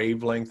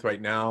wavelength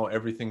right now.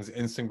 Everything's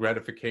instant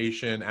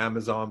gratification,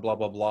 Amazon, blah,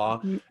 blah, blah.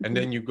 Mm-hmm. And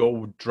then you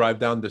go drive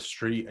down the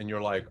street and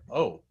you're like,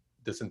 oh,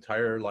 this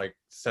entire like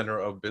center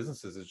of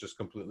businesses is just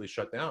completely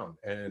shut down.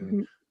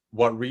 And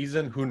what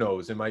reason? Who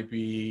knows? It might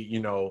be,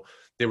 you know,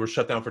 they were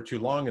shut down for too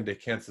long and they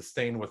can't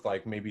sustain with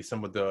like maybe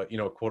some of the, you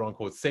know, quote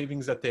unquote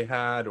savings that they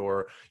had,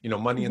 or, you know,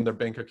 money in their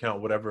bank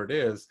account, whatever it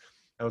is.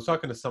 I was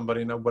talking to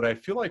somebody, and what I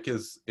feel like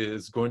is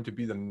going to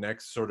be the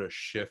next sort of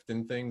shift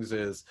in things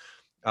is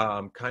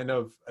kind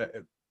of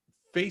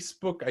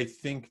Facebook, I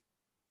think,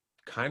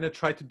 kind of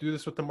tried to do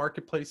this with the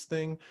marketplace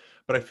thing,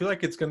 but I feel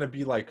like it's going to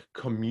be like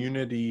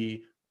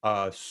community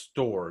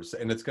stores,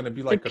 and it's going to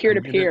be like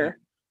peer-to-peer.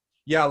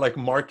 Yeah, like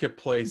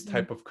marketplace Mhm.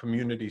 type of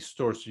community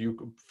store. So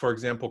you, for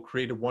example,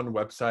 created one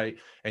website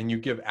and you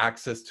give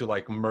access to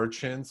like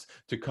merchants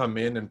to come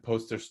in and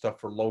post their stuff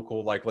for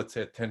local, like let's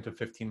say a 10 to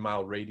 15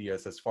 mile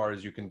radius as far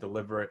as you can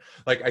deliver it.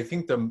 Like I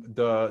think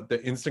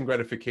the instant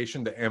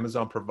gratification that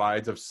Amazon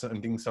provides of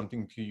sending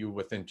something to you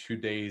within 2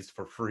 days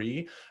for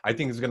free, I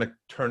think is going to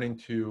turn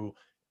into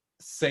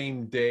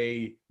same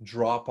day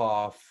drop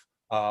off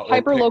or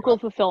Hyper local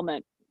pickup.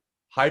 fulfillment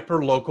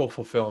Hyper local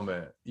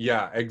fulfillment.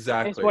 Yeah, is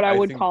exactly. what I I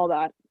would think call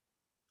that.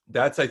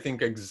 that's, I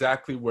think,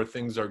 exactly where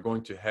things are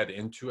going to head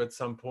into at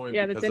some point,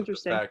 Yeah, that's because of the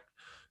interesting. fact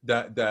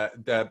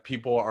that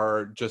people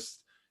are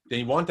just,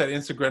 they want that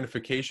instant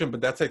gratification,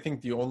 but that's, I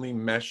think, the only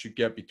mesh you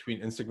get between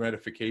instant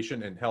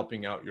gratification and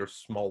helping out your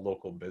small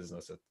local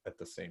business at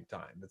the same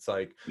time. It's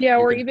like Yeah,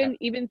 you or can have,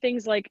 even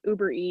things like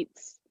Uber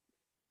Eats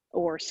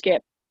or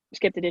Skip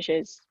the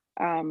Dishes,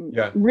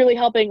 yeah, really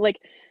helping. Like,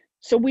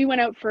 so we went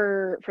out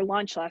for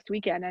lunch last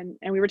weekend,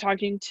 and we were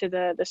talking to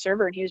the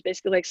server, and he was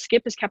basically like,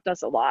 Skip has kept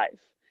us alive.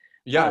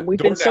 yeah, We've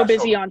been so DoorDash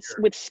busy over on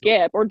here. with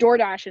Skip or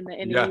DoorDash in the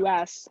Yeah,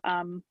 US.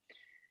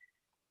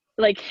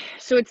 Like,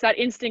 so it's that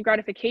instant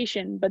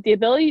gratification, but the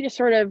ability to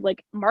sort of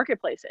like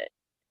marketplace it.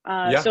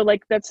 yeah, So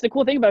like that's the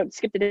cool thing about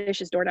Skip the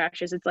Dishes,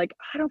 DoorDash is it's like,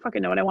 I don't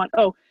fucking know what I want.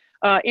 Oh,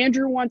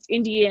 Andrew wants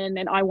Indian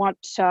and I want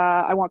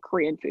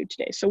Korean food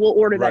today. So we'll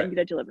order that right, and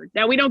get it delivered.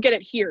 Now we don't get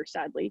it here,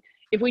 sadly.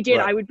 If we did,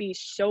 right. I would be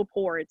so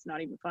poor. It's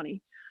not even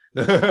funny.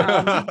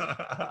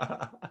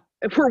 Um,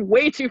 we're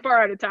way too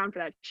far out of town for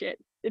that shit.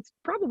 It's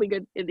probably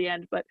good in the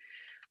end, but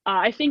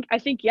I think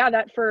yeah,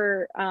 that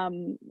for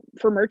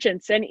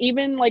merchants and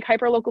even like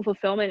hyper local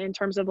fulfillment in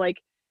terms of like,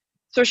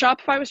 so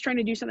Shopify was trying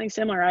to do something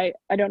similar. I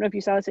don't know if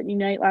you saw this at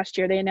Unite last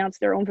year. They announced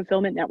their own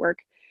fulfillment network,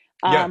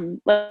 Yeah,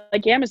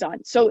 like Amazon.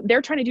 So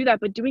they're trying to do that,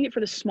 but doing it for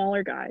the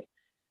smaller guy.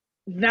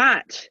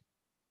 That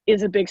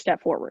is a big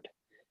step forward.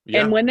 And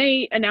yeah. when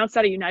they announced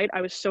that at Unite,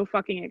 I was so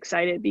fucking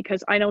excited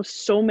because I know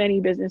so many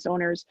business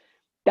owners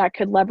that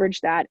could leverage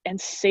that and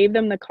save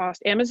them the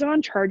cost.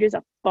 Amazon charges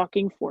a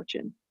fucking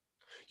fortune.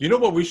 You know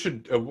what we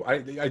should,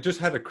 I just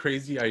had a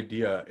crazy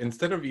idea.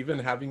 Instead of even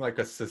having like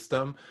a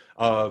system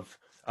of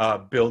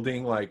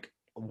building like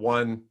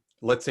one,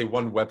 let's say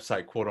one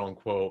website, quote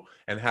unquote,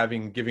 and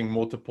having giving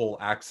multiple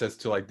access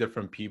to like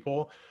different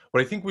people,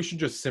 what I think we should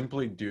just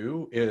simply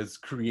do is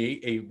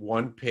create a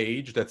one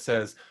page that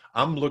says,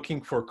 I'm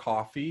looking for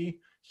coffee.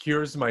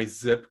 Here's my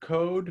zip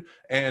code.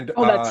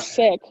 Oh, that's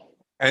sick.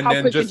 And How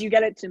then quick could just you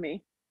get it to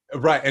me?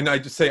 right. And I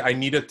just say, I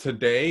need it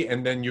today.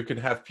 And then you can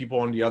have people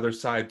on the other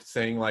side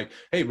saying like,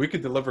 hey, we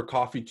could deliver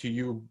coffee to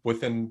you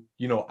within,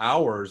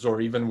 hours or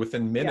even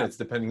within Yeah. minutes,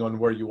 depending on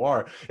where you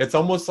are. It's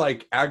almost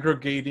like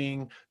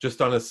aggregating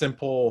just on a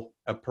simple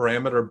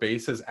parameter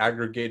basis,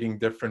 aggregating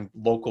different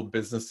local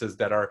businesses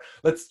that are,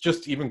 let's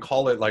just even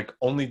call it like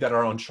only that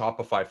are on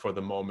Shopify for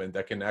the moment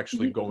that can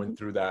actually go in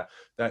through that.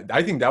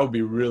 I think that would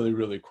be really,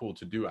 really cool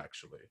to do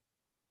actually.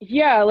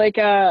 Yeah, like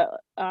a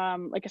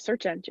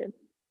search engine,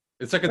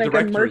 It's like a like a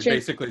directory, merchant,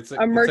 basically. a It's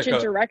like merchant a,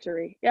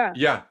 directory. Yeah.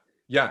 yeah,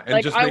 yeah, and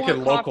Like just I make it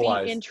want coffee in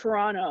localized.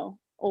 Toronto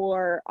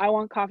or I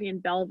want coffee in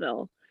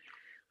Belleville.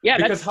 Yeah,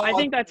 Because I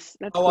think that's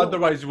how cool.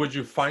 otherwise would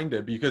you find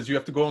it? Because you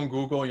have to go on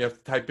Google, you have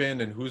to type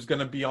in and who's going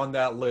to be on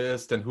that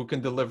list and who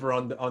can deliver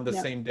on the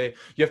Yeah. same day.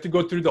 You have to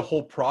go through the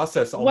whole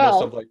process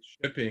almost of Well, like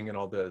shipping and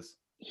all this.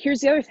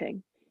 here's the other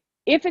thing.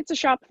 If it's a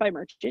Shopify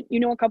merchant,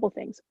 you know a couple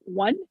things.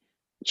 One,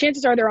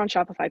 chances are they're on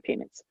Shopify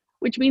payments,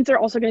 which means they're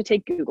also going to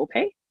take Google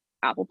Pay,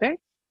 Apple Pay,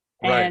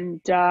 Right.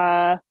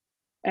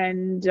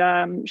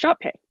 and Shop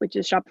Pay, which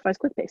is Shopify's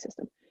quick pay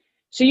system.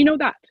 So you know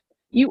that.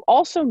 You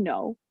also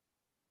know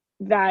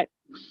that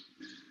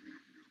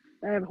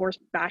I have a horse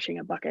bashing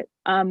a bucket.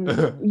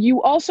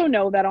 You also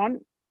know that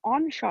on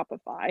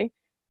Shopify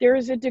there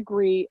is a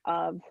degree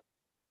of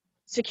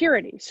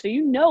security. So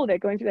you know that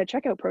going through that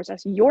checkout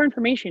process, your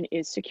information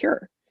is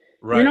secure.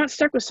 You're Right. not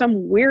stuck with some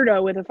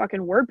weirdo with a fucking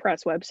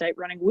WordPress website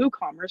running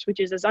WooCommerce, which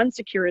is as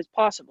unsecure as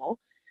possible.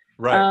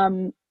 Right.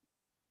 Um,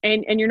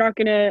 and you're not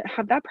going to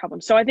have that problem.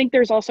 So I think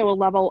there's also a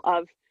level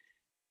of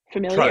Trust.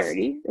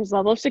 familiarity, there's a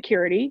level of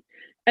security,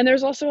 and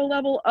there's also a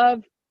level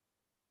of,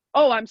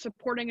 oh, I'm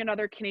supporting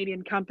another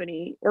Canadian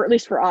company, or at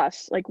least for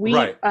us, like we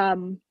Right.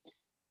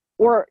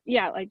 or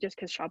yeah, like just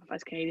because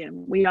Shopify's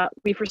Canadian, we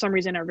for some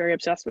reason are very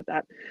obsessed with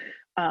that.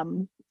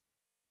 Um,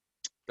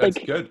 That's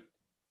like good.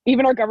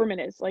 even our government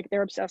is like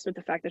they're obsessed with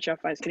the fact that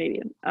Shopify is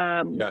Canadian.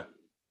 Yeah.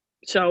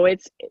 So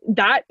it's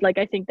that, like,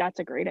 I think that's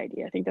a great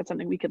idea. I think that's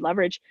something we could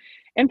leverage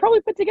and probably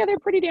put together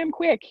pretty damn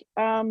quick.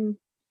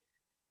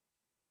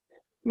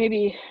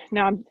 Maybe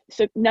now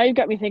you've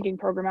got me thinking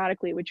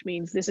programmatically, which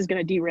means this is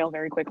going to derail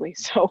very quickly.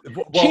 So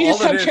Well, change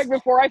the all it is, subject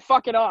before I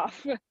fuck it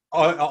off.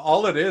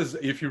 all it is,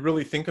 if you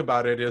really think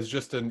about it, is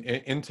just an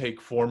intake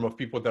form of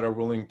people that are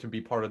willing to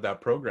be part of that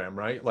program,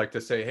 right? Like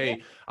to say, Yeah.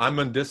 hey, I'm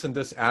on this and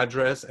this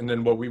address, and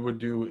then what we would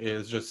do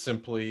is just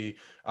simply,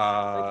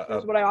 Like,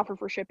 here's what I offer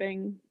for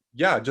shipping.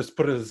 yeah, just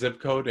put a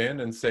zip code in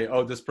and say,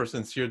 oh, this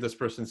person's here, this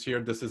person's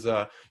here. This is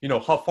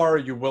how far are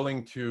you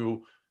willing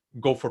to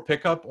go for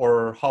pickup,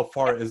 or how Yeah.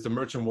 far is the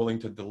merchant willing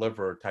to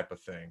deliver, type of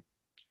thing.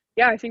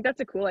 Yeah, I think that's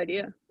a cool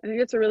idea. I think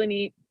that's a really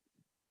neat.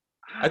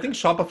 I think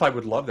Shopify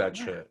would love that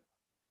shit.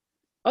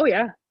 Oh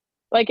yeah,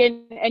 like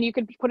and you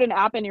could put an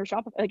app in your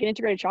Shopify, like an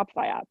integrated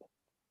Shopify app.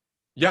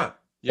 Yeah. So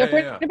Yeah, for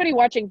yeah, anybody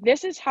watching,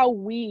 this is how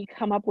we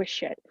come up with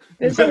shit.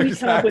 This is yeah. how we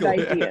come up with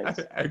Exactly. ideas.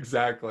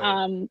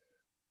 Exactly.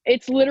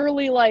 It's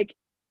literally like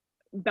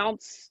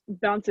bounce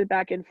it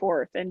back and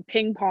forth and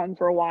ping pong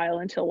for a while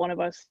until one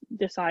of us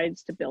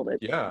decides to build it.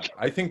 Yeah,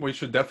 I think we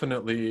should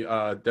definitely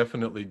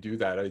do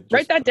that. I Write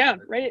just that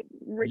down. Write it.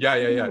 Yeah,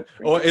 yeah, yeah.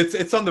 Oh,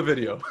 it's on the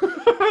video.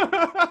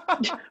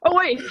 Oh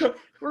wait,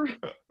 we're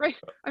right.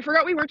 I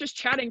forgot we weren't just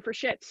chatting for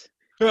shits.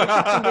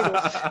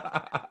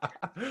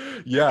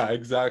 Yeah,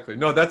 exactly.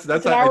 No, It's an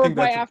I hour think of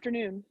my that's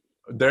afternoon.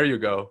 there you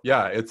go.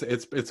 Yeah,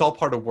 it's all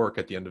part of work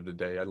at the end of the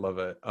day. I love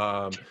it.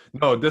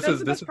 No, this That's is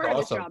the this best is part of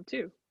this awesome. job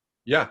too.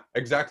 Yeah,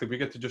 exactly. We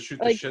get to just shoot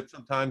the Like, shit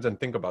sometimes and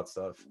think about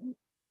stuff.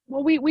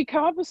 well, we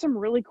come up with some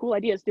really cool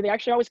ideas. Do they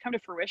actually always come to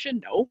fruition?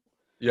 No.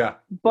 Yeah.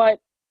 But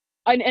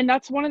and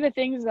that's one of the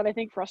things that I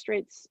think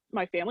frustrates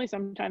my family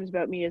sometimes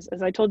about me is,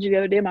 as I told you the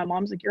other day, my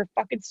mom's like, "You're a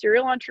fucking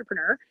serial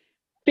entrepreneur.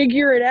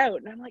 Figure it out."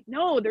 And I'm like,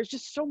 "No, there's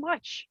just so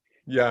much."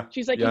 Yeah.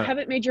 She's like, "You Yeah.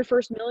 haven't made your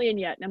first million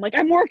yet." And I'm like,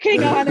 "I'm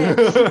working on it."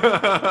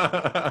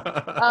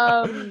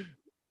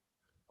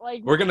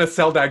 Like We're gonna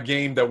sell that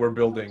game that we're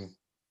building.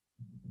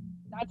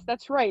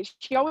 that's right.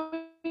 She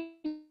always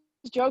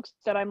jokes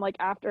that I'm like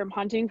I'm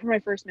hunting for my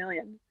first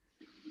million.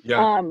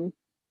 Yeah.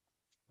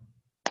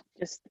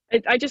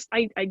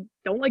 I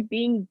don't like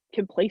being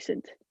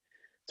complacent.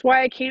 That's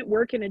why I can't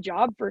work in a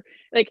job for,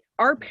 like,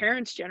 our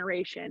parents'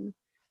 generation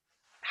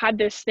had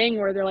this thing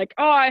where they're like,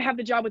 "Oh, I have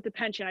the job with the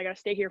pension. I gotta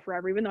stay here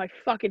forever," even though I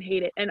fucking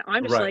hate it. And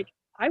I'm just Right. like,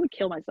 I would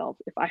kill myself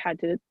if I had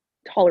to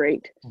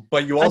tolerate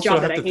But you a also job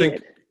have that to I think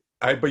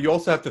hated. but you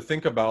also have to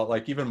think about,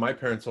 like, even my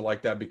parents are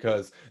like that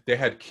because they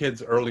had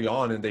kids early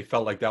on and they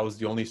felt like that was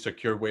the only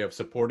secure way of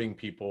supporting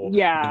people.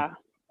 Yeah.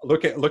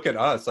 Look at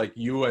us, like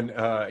you and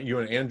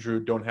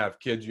Andrew don't have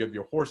kids. You have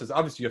your horses.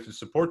 Obviously, you have to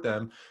support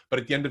them, but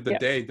at the end of the Yeah.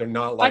 day, they're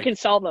not I like can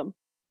sell them.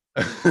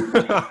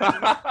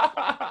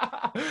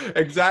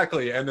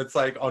 exactly. And it's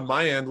like on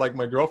my end, like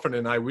my girlfriend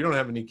and I, we don't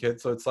have any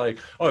kids, so it's like,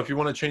 oh, if you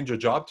want to change your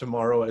job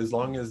tomorrow, as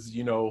long as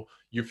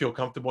you feel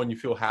comfortable and you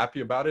feel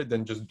happy about it,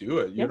 then just do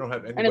it. You Yep. don't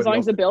have And as anybody long as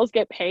else the bills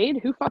get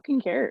paid, who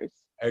fucking cares?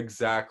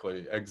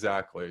 Exactly.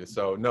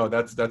 So no,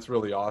 that's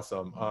really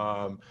awesome.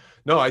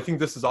 No, I think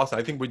this is awesome.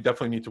 I think we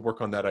definitely need to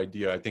work on that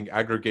idea. I think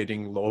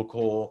aggregating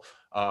local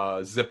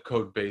zip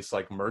code based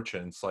like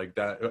merchants like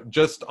that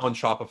just on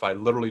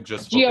Shopify, literally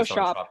just focus on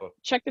GeoShop. Shopify.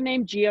 Check the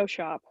name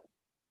GeoShop.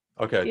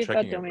 Okay, See if that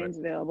checking it right. domain's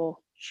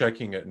available.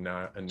 Checking it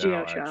now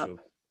GeoShop. actually.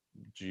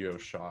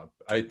 GeoShop.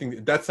 I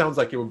think that sounds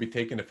like it would be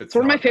taken if it's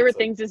One of my not. favorite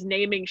things is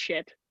naming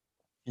shit.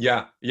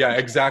 Yeah,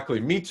 exactly.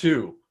 Me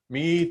too.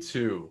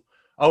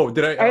 Oh,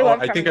 did I? I Oh, love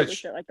I coming think up with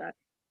shit like that.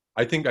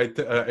 I think I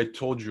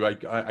told you I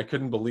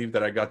couldn't believe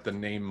that I got the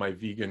name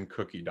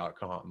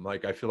myvegancookie.com.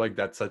 Like I feel like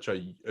that's such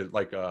a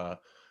like a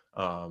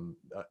Dude,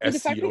 the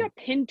fact we SEO. got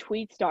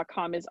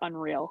pintweets.com is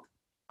unreal.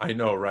 I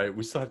know, right?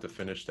 We still have to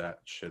finish that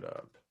shit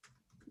up.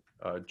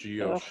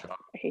 GeoShop.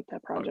 I hate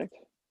that project.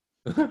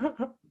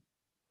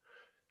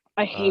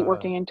 I hate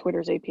working in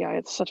Twitter's API.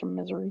 It's such a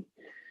misery.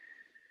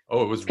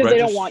 Oh, it was because they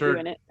don't want you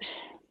in it.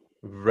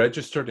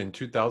 Registered in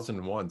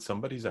 2001.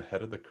 Somebody's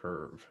ahead of the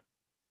curve.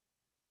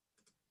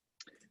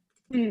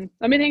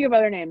 Let me think of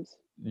other names.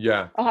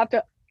 Yeah.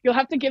 You'll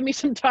have to give me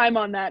some time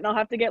on that, and I'll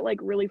have to get like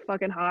really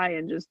fucking high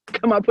and just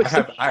come up with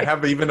I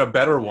have even a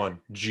better one.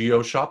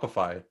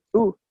 GeoShopify.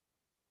 Ooh.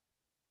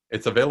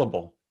 It's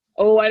available.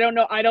 Oh, I don't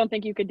know. I don't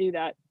think you could do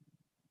that.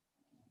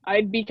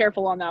 I'd be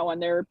careful on that one.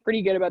 They're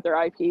pretty good about their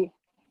IP.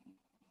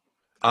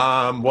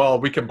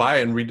 Well, we could buy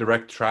it and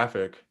redirect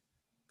traffic.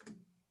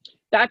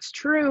 That's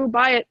true.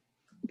 Buy it.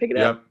 Pick it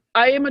up.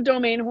 I am a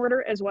domain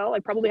hoarder as well. I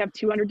probably have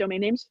 200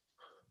 domain names.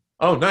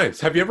 Oh, nice.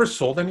 Have you ever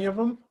sold any of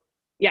them?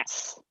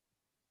 Yes.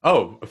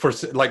 Oh, for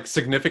like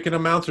significant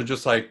amounts or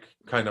just like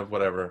kind of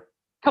whatever?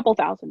 Couple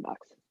 $1,000.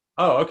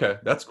 Oh, okay.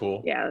 That's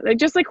cool. Yeah, like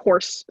just like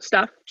horse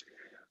stuff.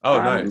 Oh,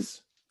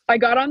 nice. I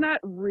got on that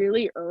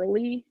really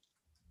early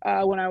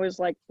when I was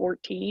like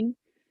 14.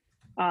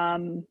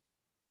 And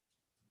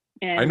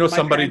I know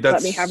somebody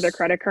that's let me have their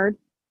credit card.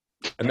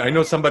 And I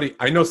know somebody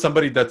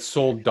that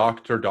sold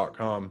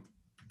doctor.com.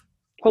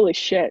 Holy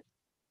shit.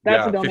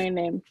 That's a domain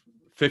name.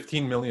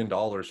 $15 million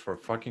for a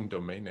fucking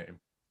domain name.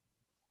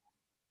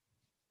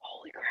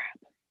 Holy crap.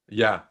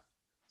 Yeah.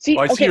 See,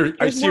 I see your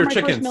chickens.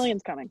 First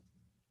million's coming.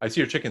 I see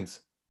your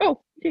chickens.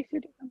 Oh,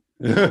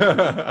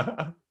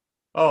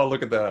 oh,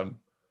 look at them.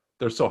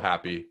 They're so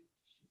happy.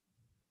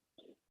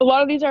 A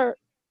lot of these are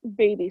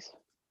babies.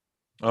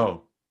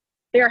 Oh.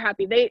 They are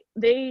happy.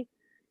 They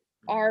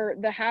are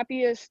the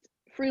happiest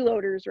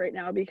freeloaders right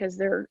now because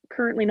they're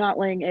currently not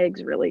laying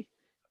eggs, really.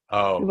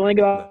 Oh. We've only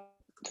got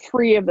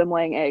 3 of them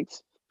laying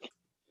eggs.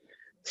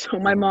 So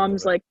my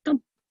mom's like, a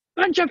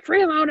bunch of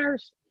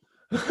freeloaders.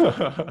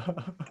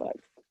 But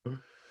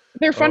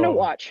they're fun to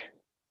watch.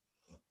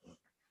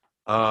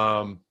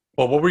 Well,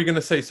 what were you going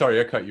to say? Sorry,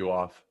 I cut you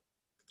off.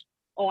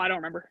 Oh, I don't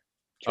remember.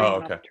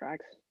 Oh, okay.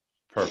 Tracks.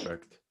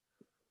 Perfect.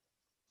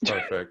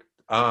 Perfect.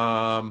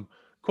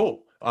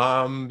 Cool.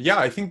 Yeah,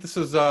 I think this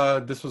was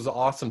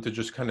awesome to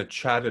just kind of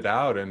chat it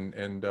out,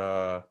 and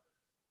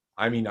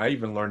I mean, I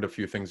even learned a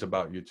few things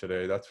about you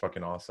today. That's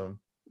fucking awesome.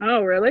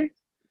 Oh, really?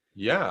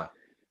 Yeah.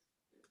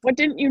 What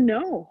didn't you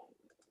know?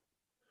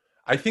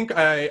 I think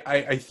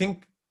I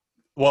think,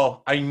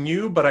 well, I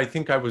knew, but I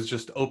think I was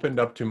just opened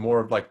up to more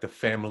of like the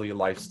family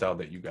lifestyle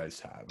that you guys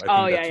have. I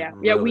Oh, think yeah, that's yeah.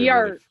 Yeah, really, we really,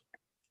 are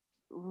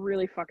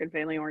really fucking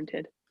family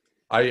oriented.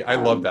 I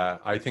love that.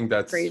 I think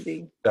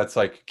Crazy. that's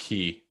like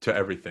key to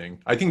everything.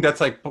 I think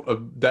that's like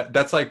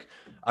that's like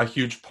a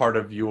huge part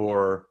of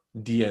your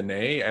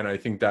DNA, and I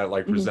think that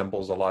like Mhm.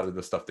 resembles a lot of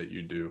the stuff that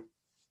you do.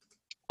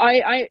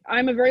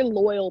 I'm a very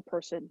loyal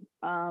person,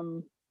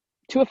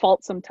 to a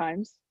fault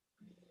sometimes,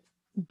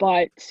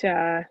 but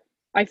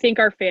I think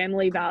our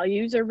family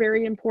values are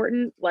very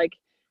important. Like,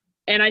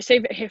 and I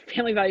say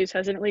family values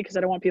hesitantly because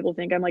I don't want people to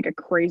think I'm like a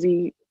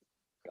crazy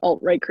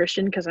alt-right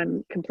Christian, because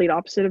I'm complete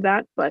opposite of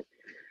that. But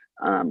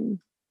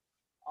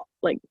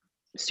like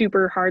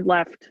super hard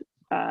left,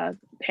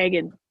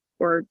 pagan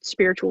or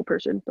spiritual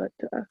person. But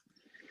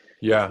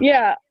Yeah.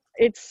 yeah,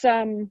 it's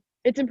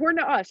important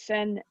to us,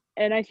 and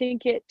I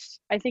think it's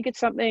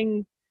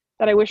something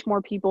that I wish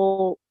more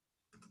people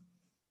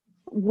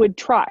would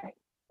try,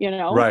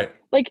 Right.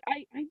 like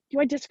I do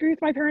I disagree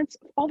with my parents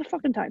all the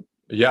fucking time.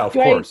 Yeah, of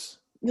Do I course.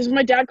 Does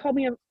my dad call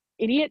me an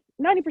idiot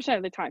 90%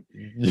 of the time?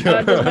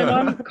 Does my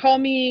mom Yeah. call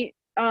me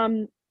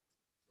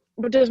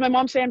but does my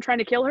mom say I'm trying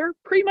to kill her?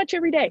 Pretty much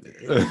every day.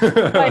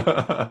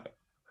 But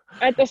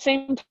at the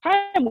same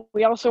time,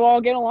 we also all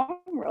get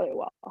along really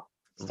well.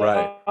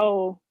 Right.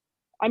 So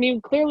I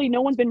mean, clearly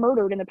no one's been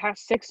murdered in the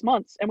past 6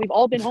 months, and we've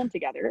all been home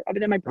together other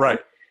than my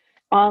brother.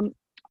 Right.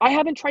 I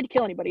haven't tried to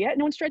kill anybody yet.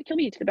 No one's tried to kill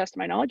me, to the best of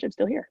my knowledge. I'm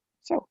still here.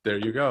 So There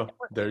you go.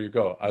 There you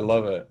go. I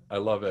love it. I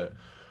love it.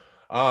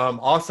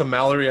 Awesome,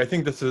 Mallory. I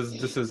think this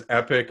is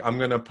epic. I'm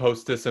gonna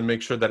post this and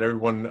make sure that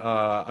everyone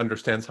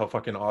understands how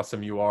fucking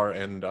awesome you are,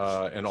 and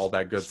all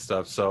that good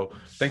stuff. So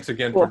thanks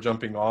again for cool.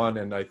 jumping on.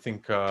 And I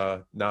think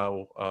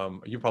now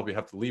you probably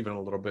have to leave in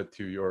a little bit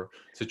to your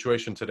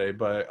situation today.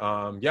 But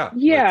yeah,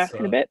 Yeah, let's.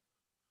 in a bit.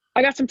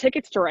 I got some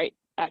tickets to write,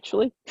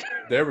 actually.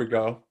 There we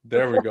go.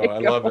 There we Before go. I I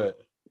love go.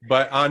 it.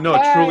 But no,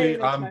 It truly,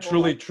 makes I'm my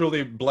whole life.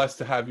 truly blessed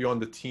to have you on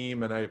the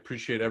team, and I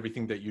appreciate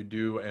everything that you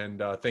do.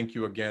 And thank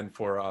you again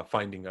for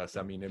finding us.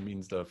 I mean, it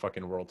means the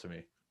fucking world to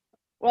me.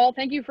 Well,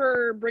 thank you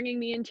for bringing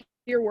me into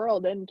your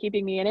world and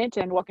keeping me in it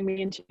and welcoming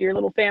me into your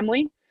little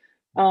family.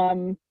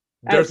 At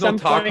There's no some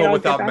point, taco I'll get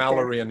without back there.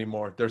 Mallory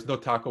anymore. There's no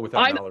taco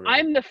without Mallory.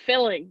 I'm the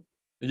filling.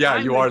 Yeah,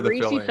 I'm you the are the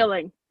greasy filling.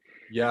 filling.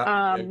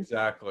 Yeah, Um,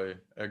 exactly.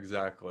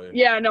 Exactly.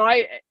 yeah, no,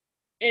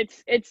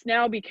 it's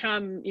now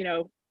become,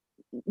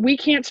 we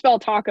can't spell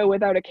taco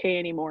without a K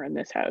anymore in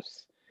this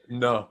house.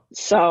 No,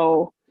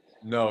 So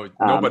no,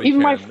 nobody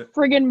even my can.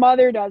 friggin'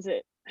 mother does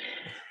it.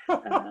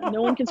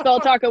 No one can spell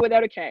taco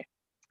without a K.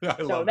 I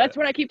So love that's it.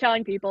 what I keep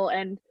telling people.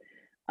 And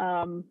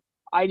I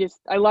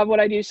love what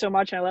I do so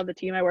much. I love the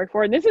team I work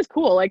for. And this is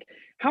cool. Like,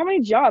 how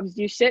many jobs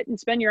do you sit and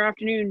spend your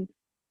afternoon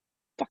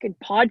fucking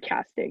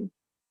podcasting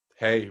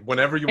Hey,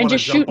 whenever you and want to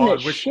just jump shooting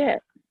this on, shit?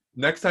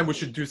 next time we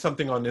should do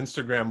something on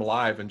Instagram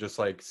Live and just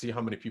like see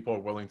how many people are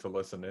willing to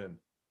listen in.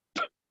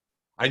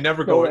 I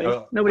never go.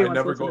 Nobody. Nobody I wants to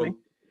never listen to me. go.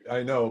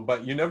 I know,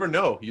 but you never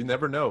know. You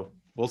never know.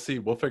 We'll see.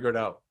 We'll figure it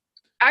out.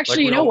 Like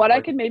Actually, you we know all what? I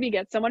like. could maybe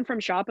get someone from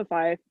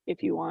Shopify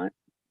if you want.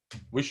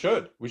 We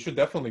should. We should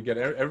definitely get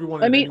everyone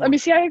Let and me anyone.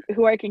 see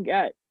who I can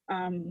get.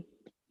 Can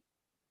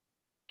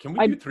we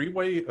I do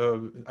three-way?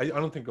 I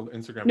don't think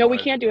Instagram No, we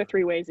Live. can't do a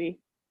three-waysy.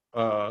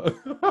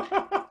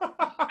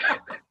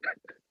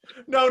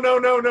 No, no,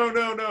 no, no,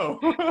 no, no.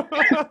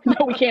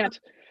 No, we can't.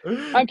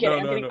 I'm kidding. No,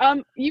 I'm no, kidding.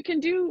 no. You can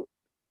do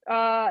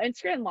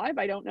Instagram Live.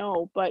 I don't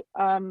know, but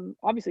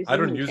obviously I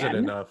Zoom don't you use it can.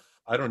 enough.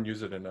 I don't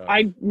use it enough.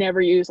 I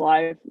never use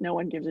Live. No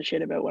one gives a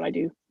shit about what I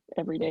do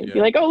every day. Be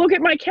Yeah. like, oh, look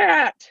at my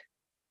cat.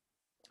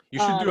 You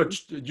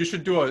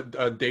should do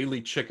a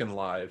daily chicken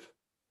live.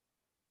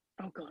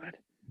 Oh God.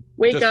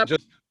 Wake up,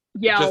 Just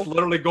yell.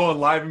 literally go on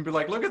live and be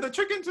like, look at the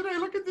chicken today,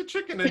 look at the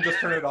chicken, and just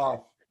turn it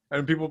off.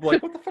 And people will be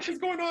like, what the fuck is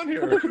going on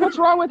here? What's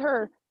wrong with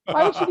her?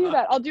 Why would she do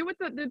that? I'll do with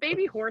the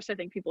baby horse. I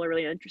think people are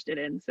really interested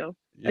in. So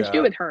I should do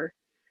it with her.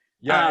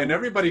 Yeah, and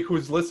everybody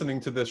who's listening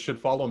to this should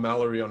follow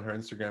Mallory on her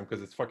Instagram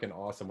because it's fucking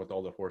awesome with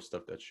all the horse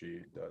stuff that she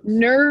does.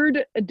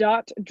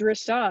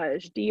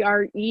 Nerd.dressage,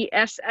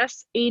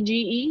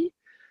 DRESSAGE.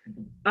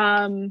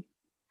 And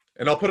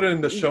I'll put it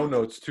in the show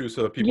notes too,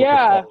 so that people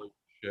Yeah. can follow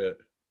shit.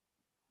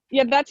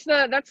 Yeah, that's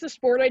the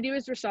sport I do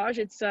is dressage.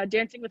 It's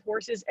dancing with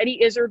horses.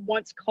 Eddie Izzard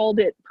once called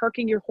it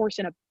parking your horse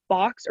in a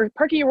box, or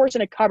parking your horse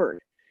in a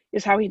cupboard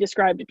is how he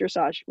described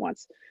dressage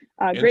once.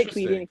 Great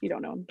comedian if you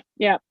don't know him.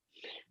 Yeah.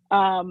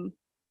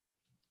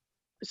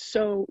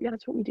 So yeah,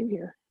 that's what we do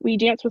here. We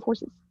dance with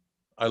horses.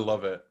 I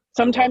love it.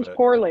 Sometimes I love it.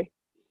 poorly.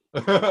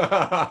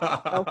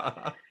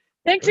 So,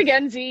 thanks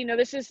again, Z. No,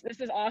 this is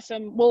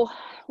awesome. We'll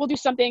do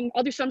something.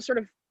 I'll do some sort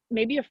of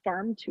maybe a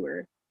farm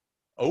tour.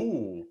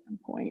 Oh, at some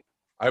point.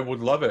 I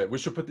would love it. We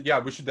should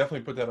we should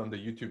definitely put that on the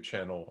YouTube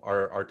channel,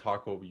 our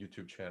taco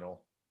YouTube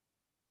channel.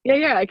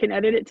 Yeah, I can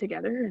edit it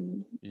together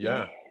and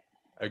Yeah,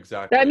 I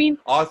exactly. mean,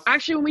 Awesome.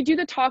 actually, when we do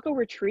the taco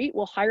retreat,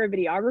 we'll hire a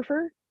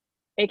videographer,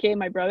 aka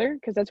my brother,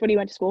 because that's what he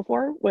went to school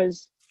for,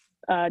 was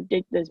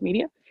does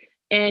media,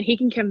 and he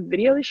can come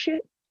video this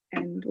shit,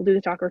 and we'll do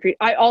the taco retreat.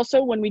 I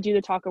also, when we do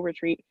the taco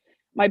retreat,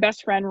 my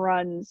best friend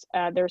runs.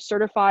 They're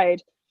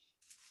certified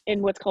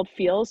in what's called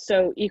FEELS,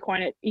 so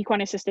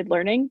equine assisted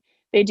learning.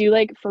 They do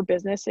like for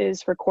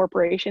businesses, for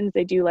corporations,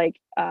 they do like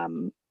a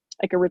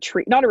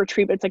retreat, not a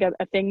retreat, but it's like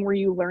a thing where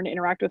you learn to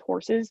interact with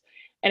horses,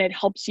 and it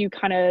helps you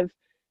kind of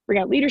bring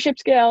out leadership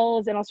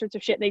skills and all sorts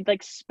of shit. They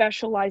like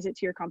specialize it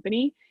to your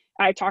company.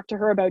 I talked to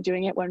her about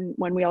doing it when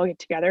we all get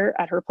together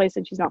at her place,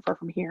 and she's not far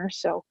from here.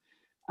 So,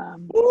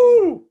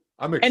 Woo!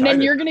 I'm excited. And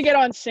then you're gonna get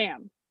on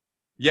Sam.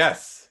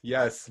 Yes,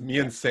 me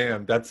and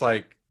Sam. That's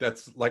like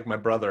my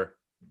brother.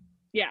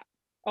 Yeah.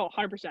 Oh,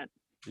 100%.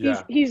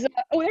 Yeah. He's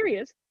oh, there he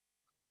is.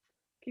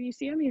 Can you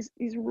see him? He's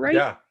right.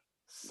 Yeah.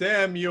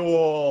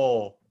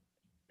 Samuel.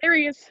 There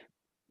he is.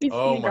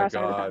 Oh my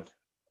God.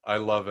 I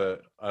love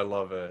it.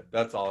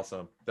 That's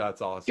awesome.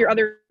 Your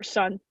other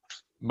son.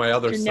 My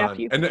other son.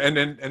 Nephew.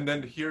 And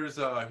then here's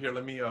here,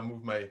 let me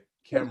move my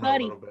camera a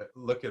little bit.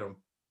 Look at him.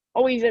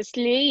 Oh, he's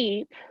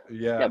asleep.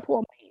 Yeah. That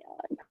poor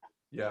man.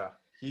 Yeah.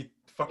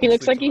 He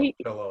looks like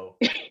pillow.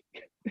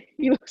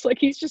 He looks like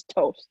he's just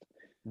toast.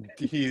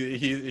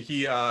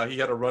 He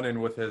had a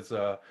run-in with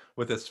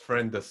his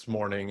friend this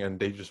morning, and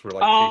they just were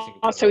like chasing each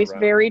other so he's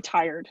around. very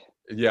tired.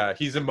 Yeah,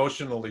 he's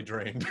emotionally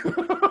drained.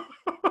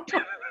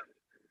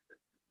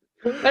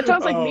 That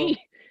sounds like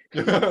me.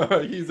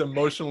 He's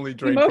emotionally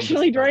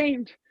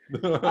drained.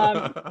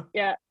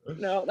 Yeah,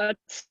 no,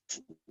 that's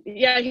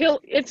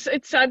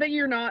it's sad that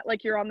you're not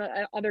like you're on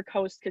the other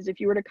coast, because if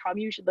you were to come,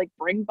 you should like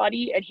bring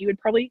Buddy, and he would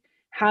probably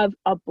have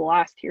a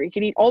blast here. He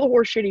can eat all the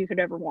horse shit you could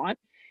ever want,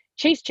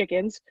 chase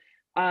chickens.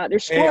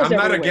 There's squirrels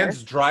everywhere. I'm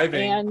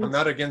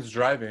not against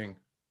driving.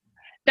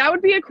 That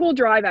would be a cool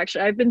drive,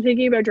 actually. I've been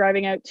thinking about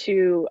driving out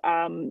to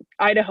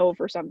Idaho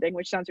for something,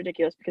 which sounds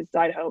ridiculous because it's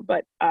Idaho,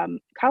 but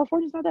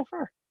California's not that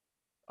far.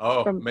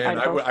 Oh man,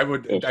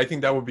 I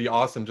think that would be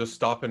awesome. Just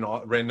stop in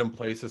random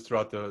places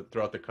throughout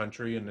the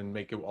country, and then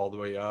make it all the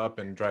way up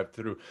and drive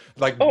through.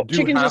 Like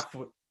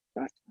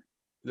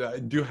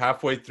do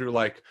halfway through,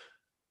 like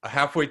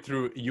halfway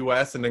through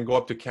US, and then go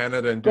up to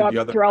Canada and do the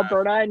other through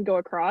Alberta and go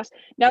across.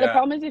 Now the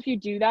problem is, if you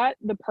do that,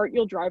 the part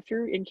you'll drive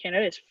through in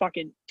Canada is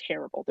fucking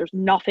terrible. There's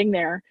nothing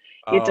there.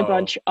 It's a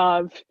bunch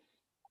of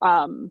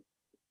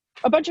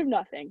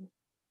nothing.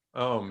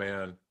 Oh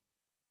man.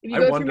 If you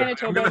go through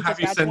Manitoba and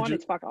Saskatchewan,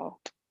 it's fuck all.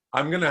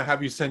 I'm gonna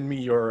have you send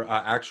me your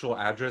actual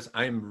address.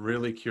 I'm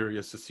really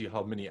curious to see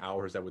how many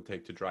hours that would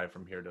take to drive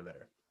from here to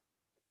there.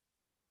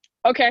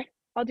 Okay,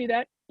 I'll do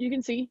that. You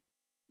can see.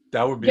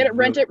 That would be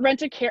rent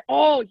a car.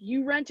 Oh,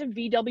 you rent a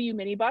VW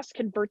minibus,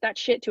 convert that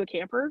shit to a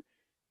camper.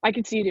 I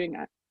could see you doing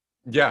that.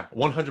 Yeah,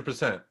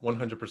 100%.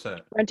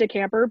 Rent a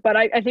camper, but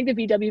I think the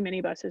VW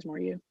minibus is more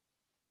you.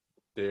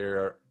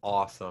 They're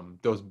awesome.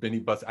 Those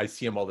minibus, I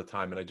see them all the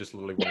time, and I just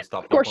literally want to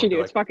stop. Of course you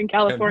do. It's fucking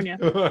California.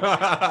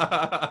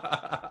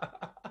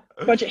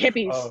 Bunch of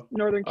hippies,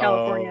 Northern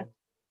California.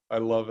 I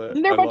love it.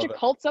 Isn't there a bunch of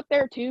cults up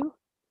there too?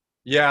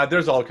 Yeah,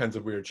 there's all kinds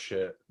of weird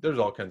shit.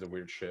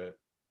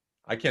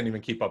 I can't even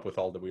keep up with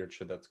all the weird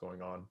shit that's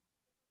going on.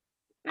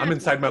 I'm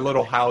inside my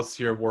little house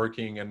here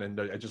working, and then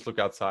I just look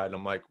outside and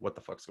I'm like, what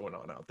the fuck's going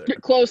on out there?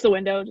 Close the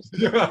window.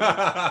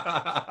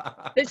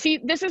 See,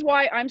 this is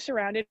why I'm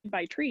surrounded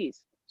by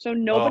trees. So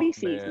nobody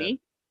sees me.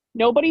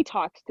 Nobody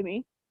talks to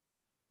me.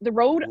 The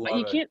road,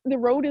 the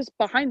road is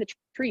behind the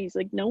trees.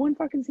 Like, no one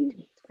fucking sees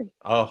me. It's great.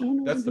 Oh,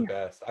 that's the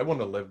best. I want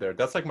to live there.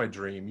 That's like my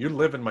dream. You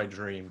live in my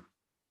dream.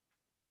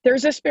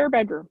 There's a spare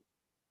bedroom.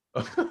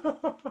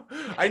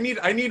 I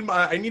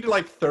need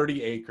like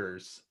 30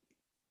 acres.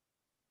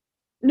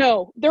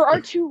 No, there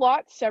are 2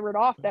 lots severed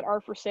off that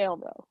are for sale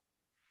though.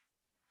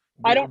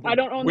 I don't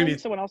own them.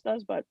 Someone else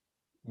does, but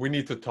we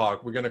need to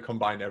talk. We're gonna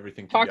combine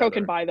everything Tako together.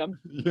 can buy them.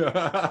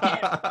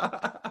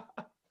 Yeah.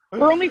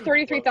 For only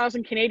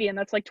 33,000 Canadian,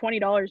 that's like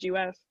 $20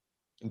 US.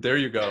 There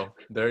you go.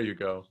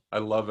 I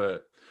love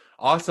it.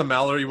 Awesome,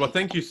 Mallory. Well,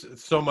 thank you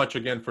so much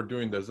again for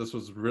doing this. This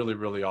was really,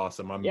 really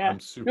awesome. I'm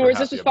super happy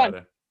this was fun.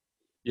 It.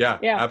 Yeah,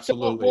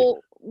 absolutely. So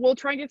we'll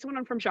try and get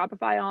someone from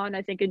Shopify on,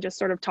 I think, and just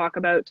sort of talk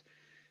about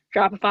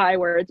Shopify,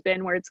 where it's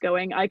been, where it's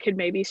going. I could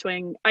maybe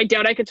swing. I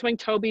doubt I could swing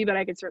Toby, but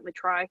I could certainly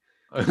try.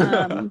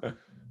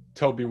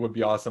 Toby would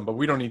be awesome, but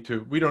we don't need to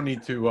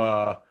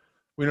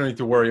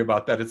worry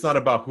about that. It's not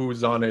about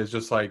who's on it. It's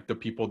just like the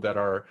people that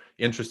are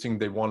interesting.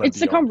 They want to. It's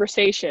the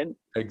conversation.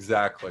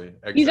 Exactly.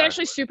 He's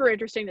actually super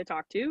interesting to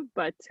talk to,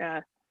 but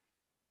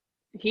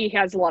he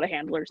has a lot of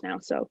handlers now,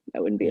 so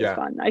that wouldn't be as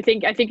fun. I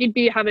think he'd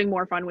be having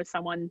more fun with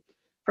someone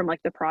from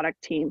like the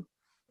product team.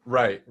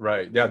 Right.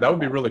 Yeah, that would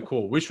be really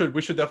cool. We should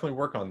definitely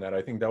work on that.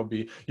 I think that would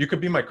be. You could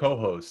be my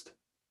co-host.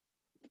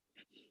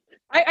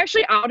 I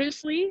actually,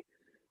 honestly,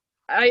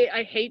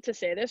 I hate to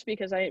say this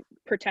because I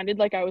pretended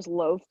like I was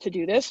loath to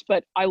do this,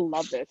 but I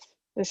love this.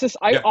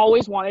 I Yeah.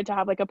 always wanted to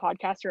have like a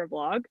podcast or a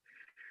vlog.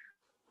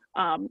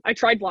 I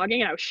tried vlogging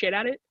and I was shit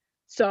at it.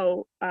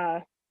 So,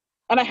 and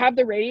I have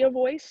the radio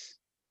voice.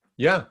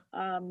 Yeah.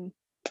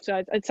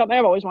 So it's something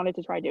I've always wanted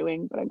to try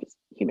doing, but I'm just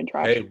human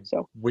trash. Hey,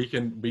 So we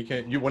can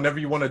you whenever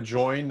you want to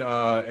join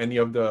any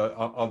of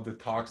the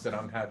talks that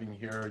I'm having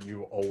here,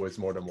 you always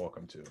more than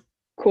welcome to.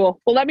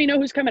 cool. Well, let me know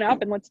who's coming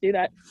up and let's do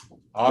that.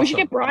 We should Awesome.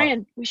 get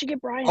Brian. We should get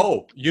Brian.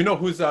 Oh, you know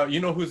who's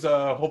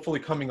hopefully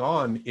coming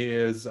on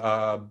is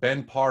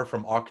Ben Parr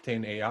from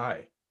Octane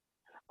AI.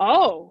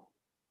 Oh,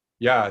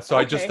 Yeah, so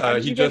I just okay. How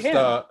did he you get just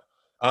him?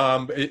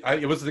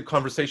 it was the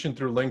conversation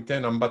through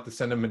LinkedIn. I'm about to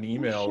send him an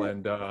email, shit.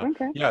 and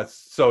Okay. yeah,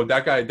 so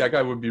that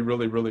guy would be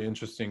really really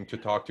interesting to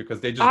talk to because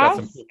they just got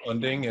some Ask. cool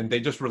funding and they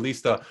just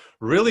released a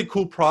really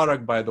cool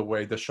product, by the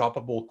way, the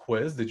shoppable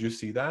quiz. Did you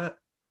see that?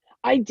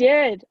 I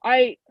did.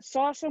 I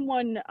saw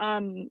someone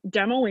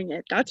demoing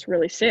it. That's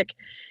really sick.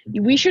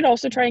 We should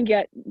also try and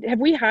have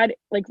we had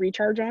like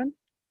Recharge on?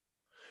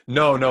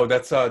 No,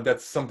 that's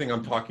something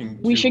I'm talking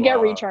We should to get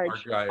our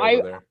Recharge. guy over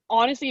I there.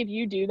 honestly, if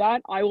you do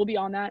that, I will be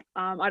on that.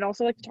 I'd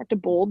also like to talk to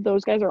Bold.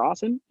 Those guys are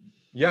awesome.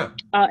 Yeah,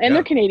 And they're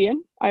yeah.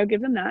 Canadian. I'll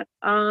give them that.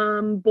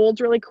 Bold's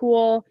really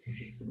cool.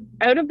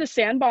 Out of the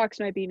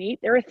Sandbox might be neat.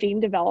 They're a theme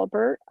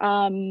developer.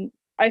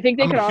 I think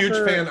they I'm could a huge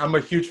offer fan. I'm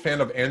a huge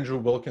fan of Andrew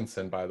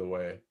Wilkinson, by the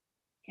way.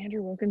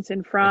 Andrew Wilkinson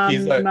He's from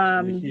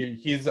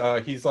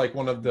he's like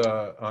one of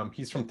the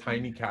he's from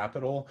Tiny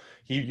Capital.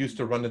 He used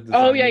to run a oh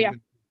design yeah, yeah.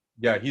 agency.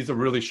 Yeah, he's a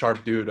really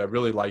sharp dude. I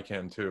really like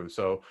him too.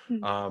 So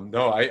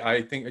no,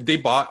 I think they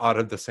bought out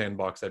of the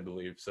Sandbox, I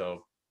believe.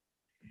 So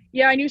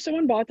Yeah, I knew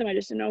someone bought them. I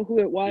just didn't know who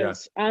it yeah.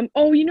 was.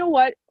 Oh, you know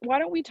what? Why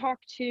don't we talk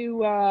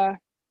to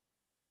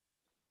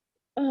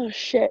oh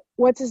shit,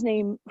 what's his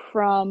name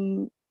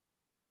from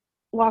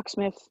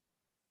Locksmith?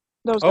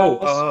 Those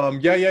Oh,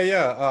 guys.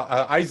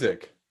 yeah.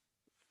 Isaac.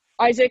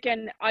 Isaac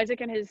and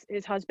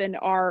his husband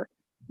are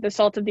the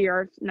salt of the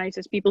earth,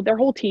 nicest people. Their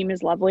whole team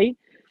is lovely.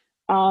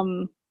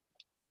 Um,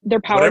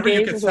 they're power Whatever you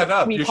gays can is set what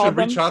up, we you call should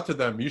reach them. out to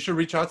them. You should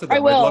reach out to I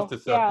them. I'd love will.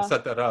 to Yeah.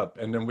 set that up,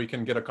 and then we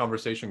can get a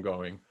conversation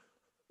going.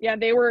 Yeah,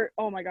 they were,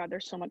 oh my God, they're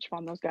so much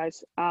fun, those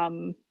guys.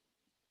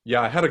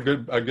 Yeah, I had a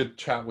good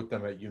chat with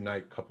them at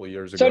Unite a couple of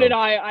years So did ago.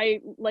 I. I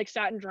like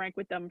sat and drank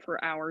with them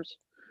for hours.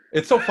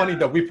 It's so funny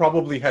that we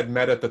probably had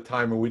met at the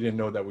time and we didn't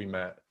know that we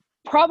met.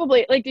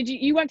 Probably like did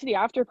you went to the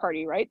after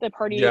party, right? The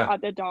party Yeah.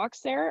 at the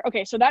docks there.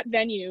 Okay, so that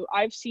venue,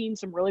 I've seen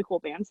some really cool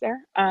bands there.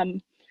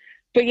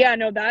 But yeah,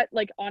 no, that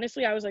like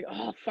honestly, I was like,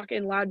 oh,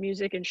 fucking loud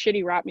music and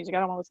shitty rap music. I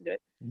don't want to listen to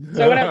it.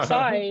 So I went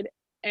outside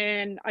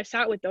and I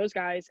sat with those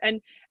guys.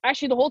 And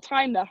actually, the whole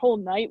time, that whole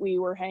night, we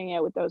were hanging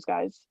out with those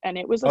guys, and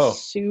it was a Oh,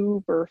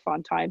 super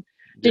fun time.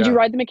 Did you yeah.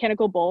 ride the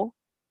mechanical bull?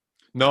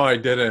 No, I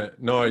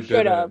didn't. No, I You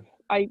should have. didn't.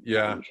 Yeah,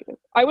 Yeah. you should have.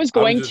 I was I was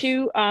going just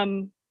to,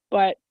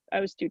 but I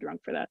was too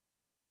drunk for that.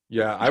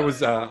 yeah, I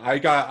was I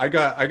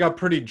got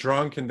pretty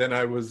drunk and then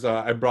I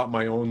brought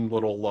my own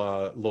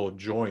little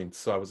joint.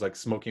 So I was like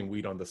smoking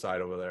weed on the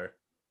side over there.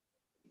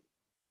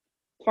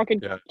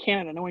 Fucking Yeah.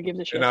 Canada, no one gives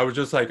a And shit. I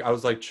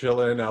was like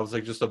chilling. I was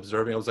like just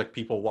observing. I was like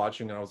people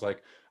watching and I was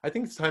like, I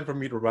think it's time for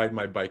me to ride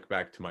my bike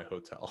back to my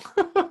hotel.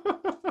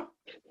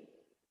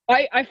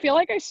 I feel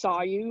like I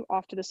saw you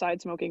off to the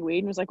side smoking weed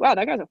and was like, wow,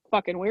 that guy's a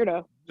fucking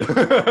weirdo.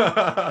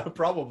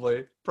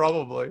 Probably.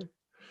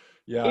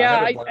 Yeah, I had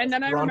Yeah, a and blast.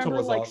 then I Toronto remember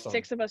was like awesome.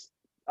 six of us.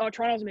 Oh,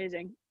 Toronto's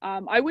amazing.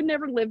 I would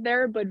never live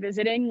there, but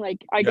visiting,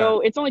 like I Yeah, go.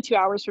 It's only 2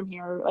 hours from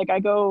here. Like I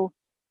go.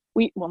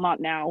 Well, not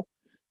now,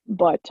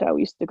 but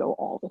we used to go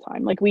all the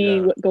time. Like we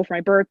yeah, would go for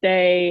my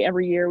birthday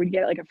every year. We'd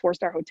get like a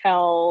 4-star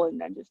hotel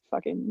and then just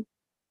fucking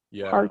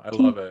yeah. I party.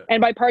 love it.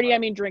 And by party, I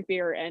mean drink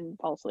beer and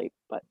fall asleep.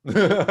 But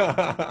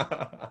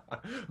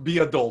Be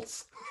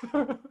adults.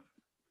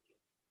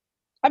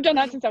 I've done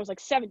that since I was like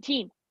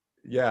 17.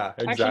 Yeah,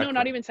 Actually, no,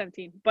 not exactly. even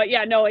 17. But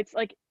yeah, no, it's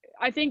like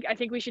I think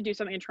we should do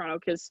something in Toronto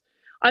because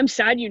I'm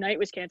sad Unite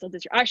was canceled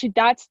this year. Actually,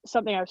 that's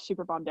something I was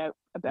super bummed out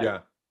about Yeah,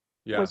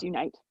 yeah, was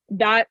Unite.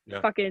 That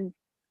yeah, fucking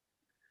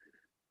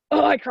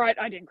oh, I cried.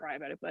 I didn't cry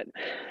about it, but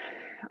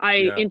I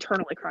yeah,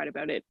 internally cried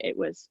about it. It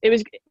was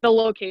the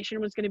location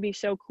was going to be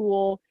so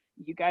cool.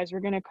 You guys were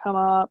going to come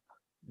up.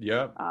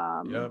 yep,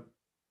 Um, yep.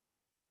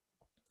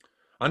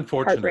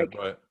 Unfortunate, heartbreak,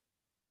 but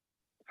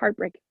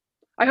heartbreak.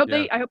 I hope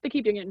yeah. they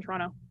keep doing it in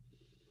Toronto.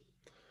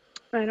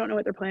 I don't know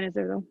what their plan is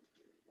there though.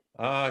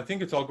 I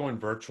think it's all going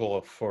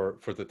virtual for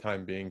the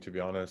time being, to be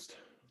honest.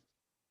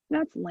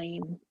 That's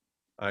lame.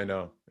 I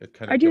know. It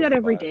kind I of do kills that the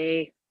every vibe.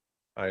 day.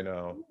 I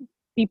know.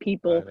 See I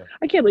people. know.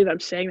 I can't believe I'm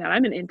saying that.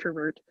 I'm an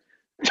introvert.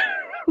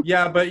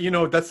 Yeah, but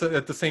that's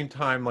at the same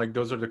time, like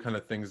those are the kind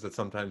of things that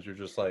sometimes you're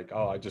just like,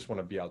 oh, I just want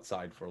to be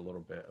outside for a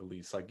little bit at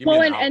least. Like, give me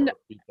Well, an and hour,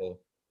 people.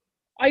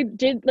 I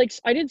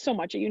did so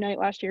much at Unite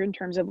last year in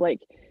terms of like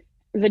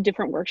the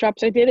different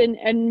workshops I did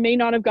and may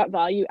not have got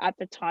value at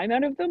the time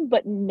out of them,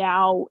 but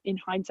now in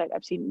hindsight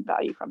I've seen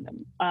value from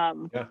them.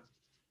 Yeah,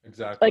 Like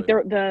exactly.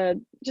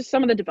 the just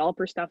some of the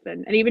developer stuff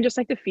and even just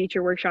like the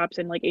feature workshops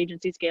and like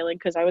agency scaling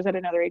because I was at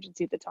another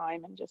agency at the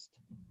time and just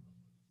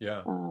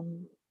Yeah.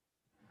 um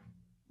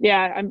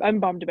yeah, I'm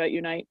bummed about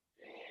Unite.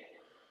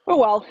 Oh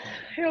well,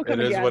 it'll It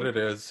come is what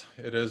again. it is.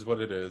 It is what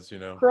it is, you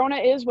know. Corona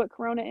is what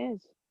Corona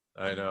is,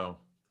 I know.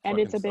 and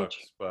it's Fucking a bitch.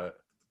 sucks, but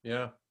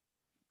yeah,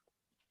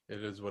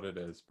 it is what it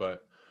is.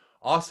 But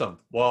awesome.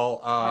 Well,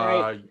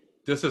 All right,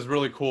 this is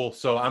really cool.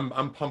 So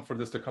I'm pumped for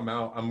this to come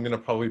out. I'm gonna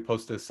probably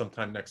post this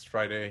sometime next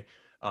Friday.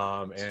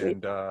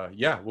 sweet. And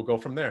yeah, we'll go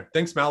from there.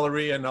 Thanks,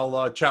 Mallory, and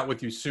I'll chat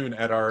with you soon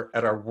at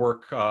our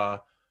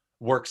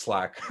work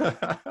Slack.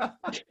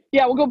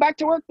 Yeah, we'll go back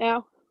to work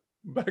now.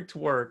 Back to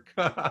work.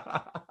 All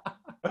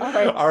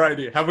right. All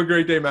righty. Have a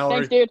great day, Thanks,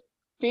 Mallory. dude.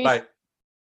 Peace. Bye.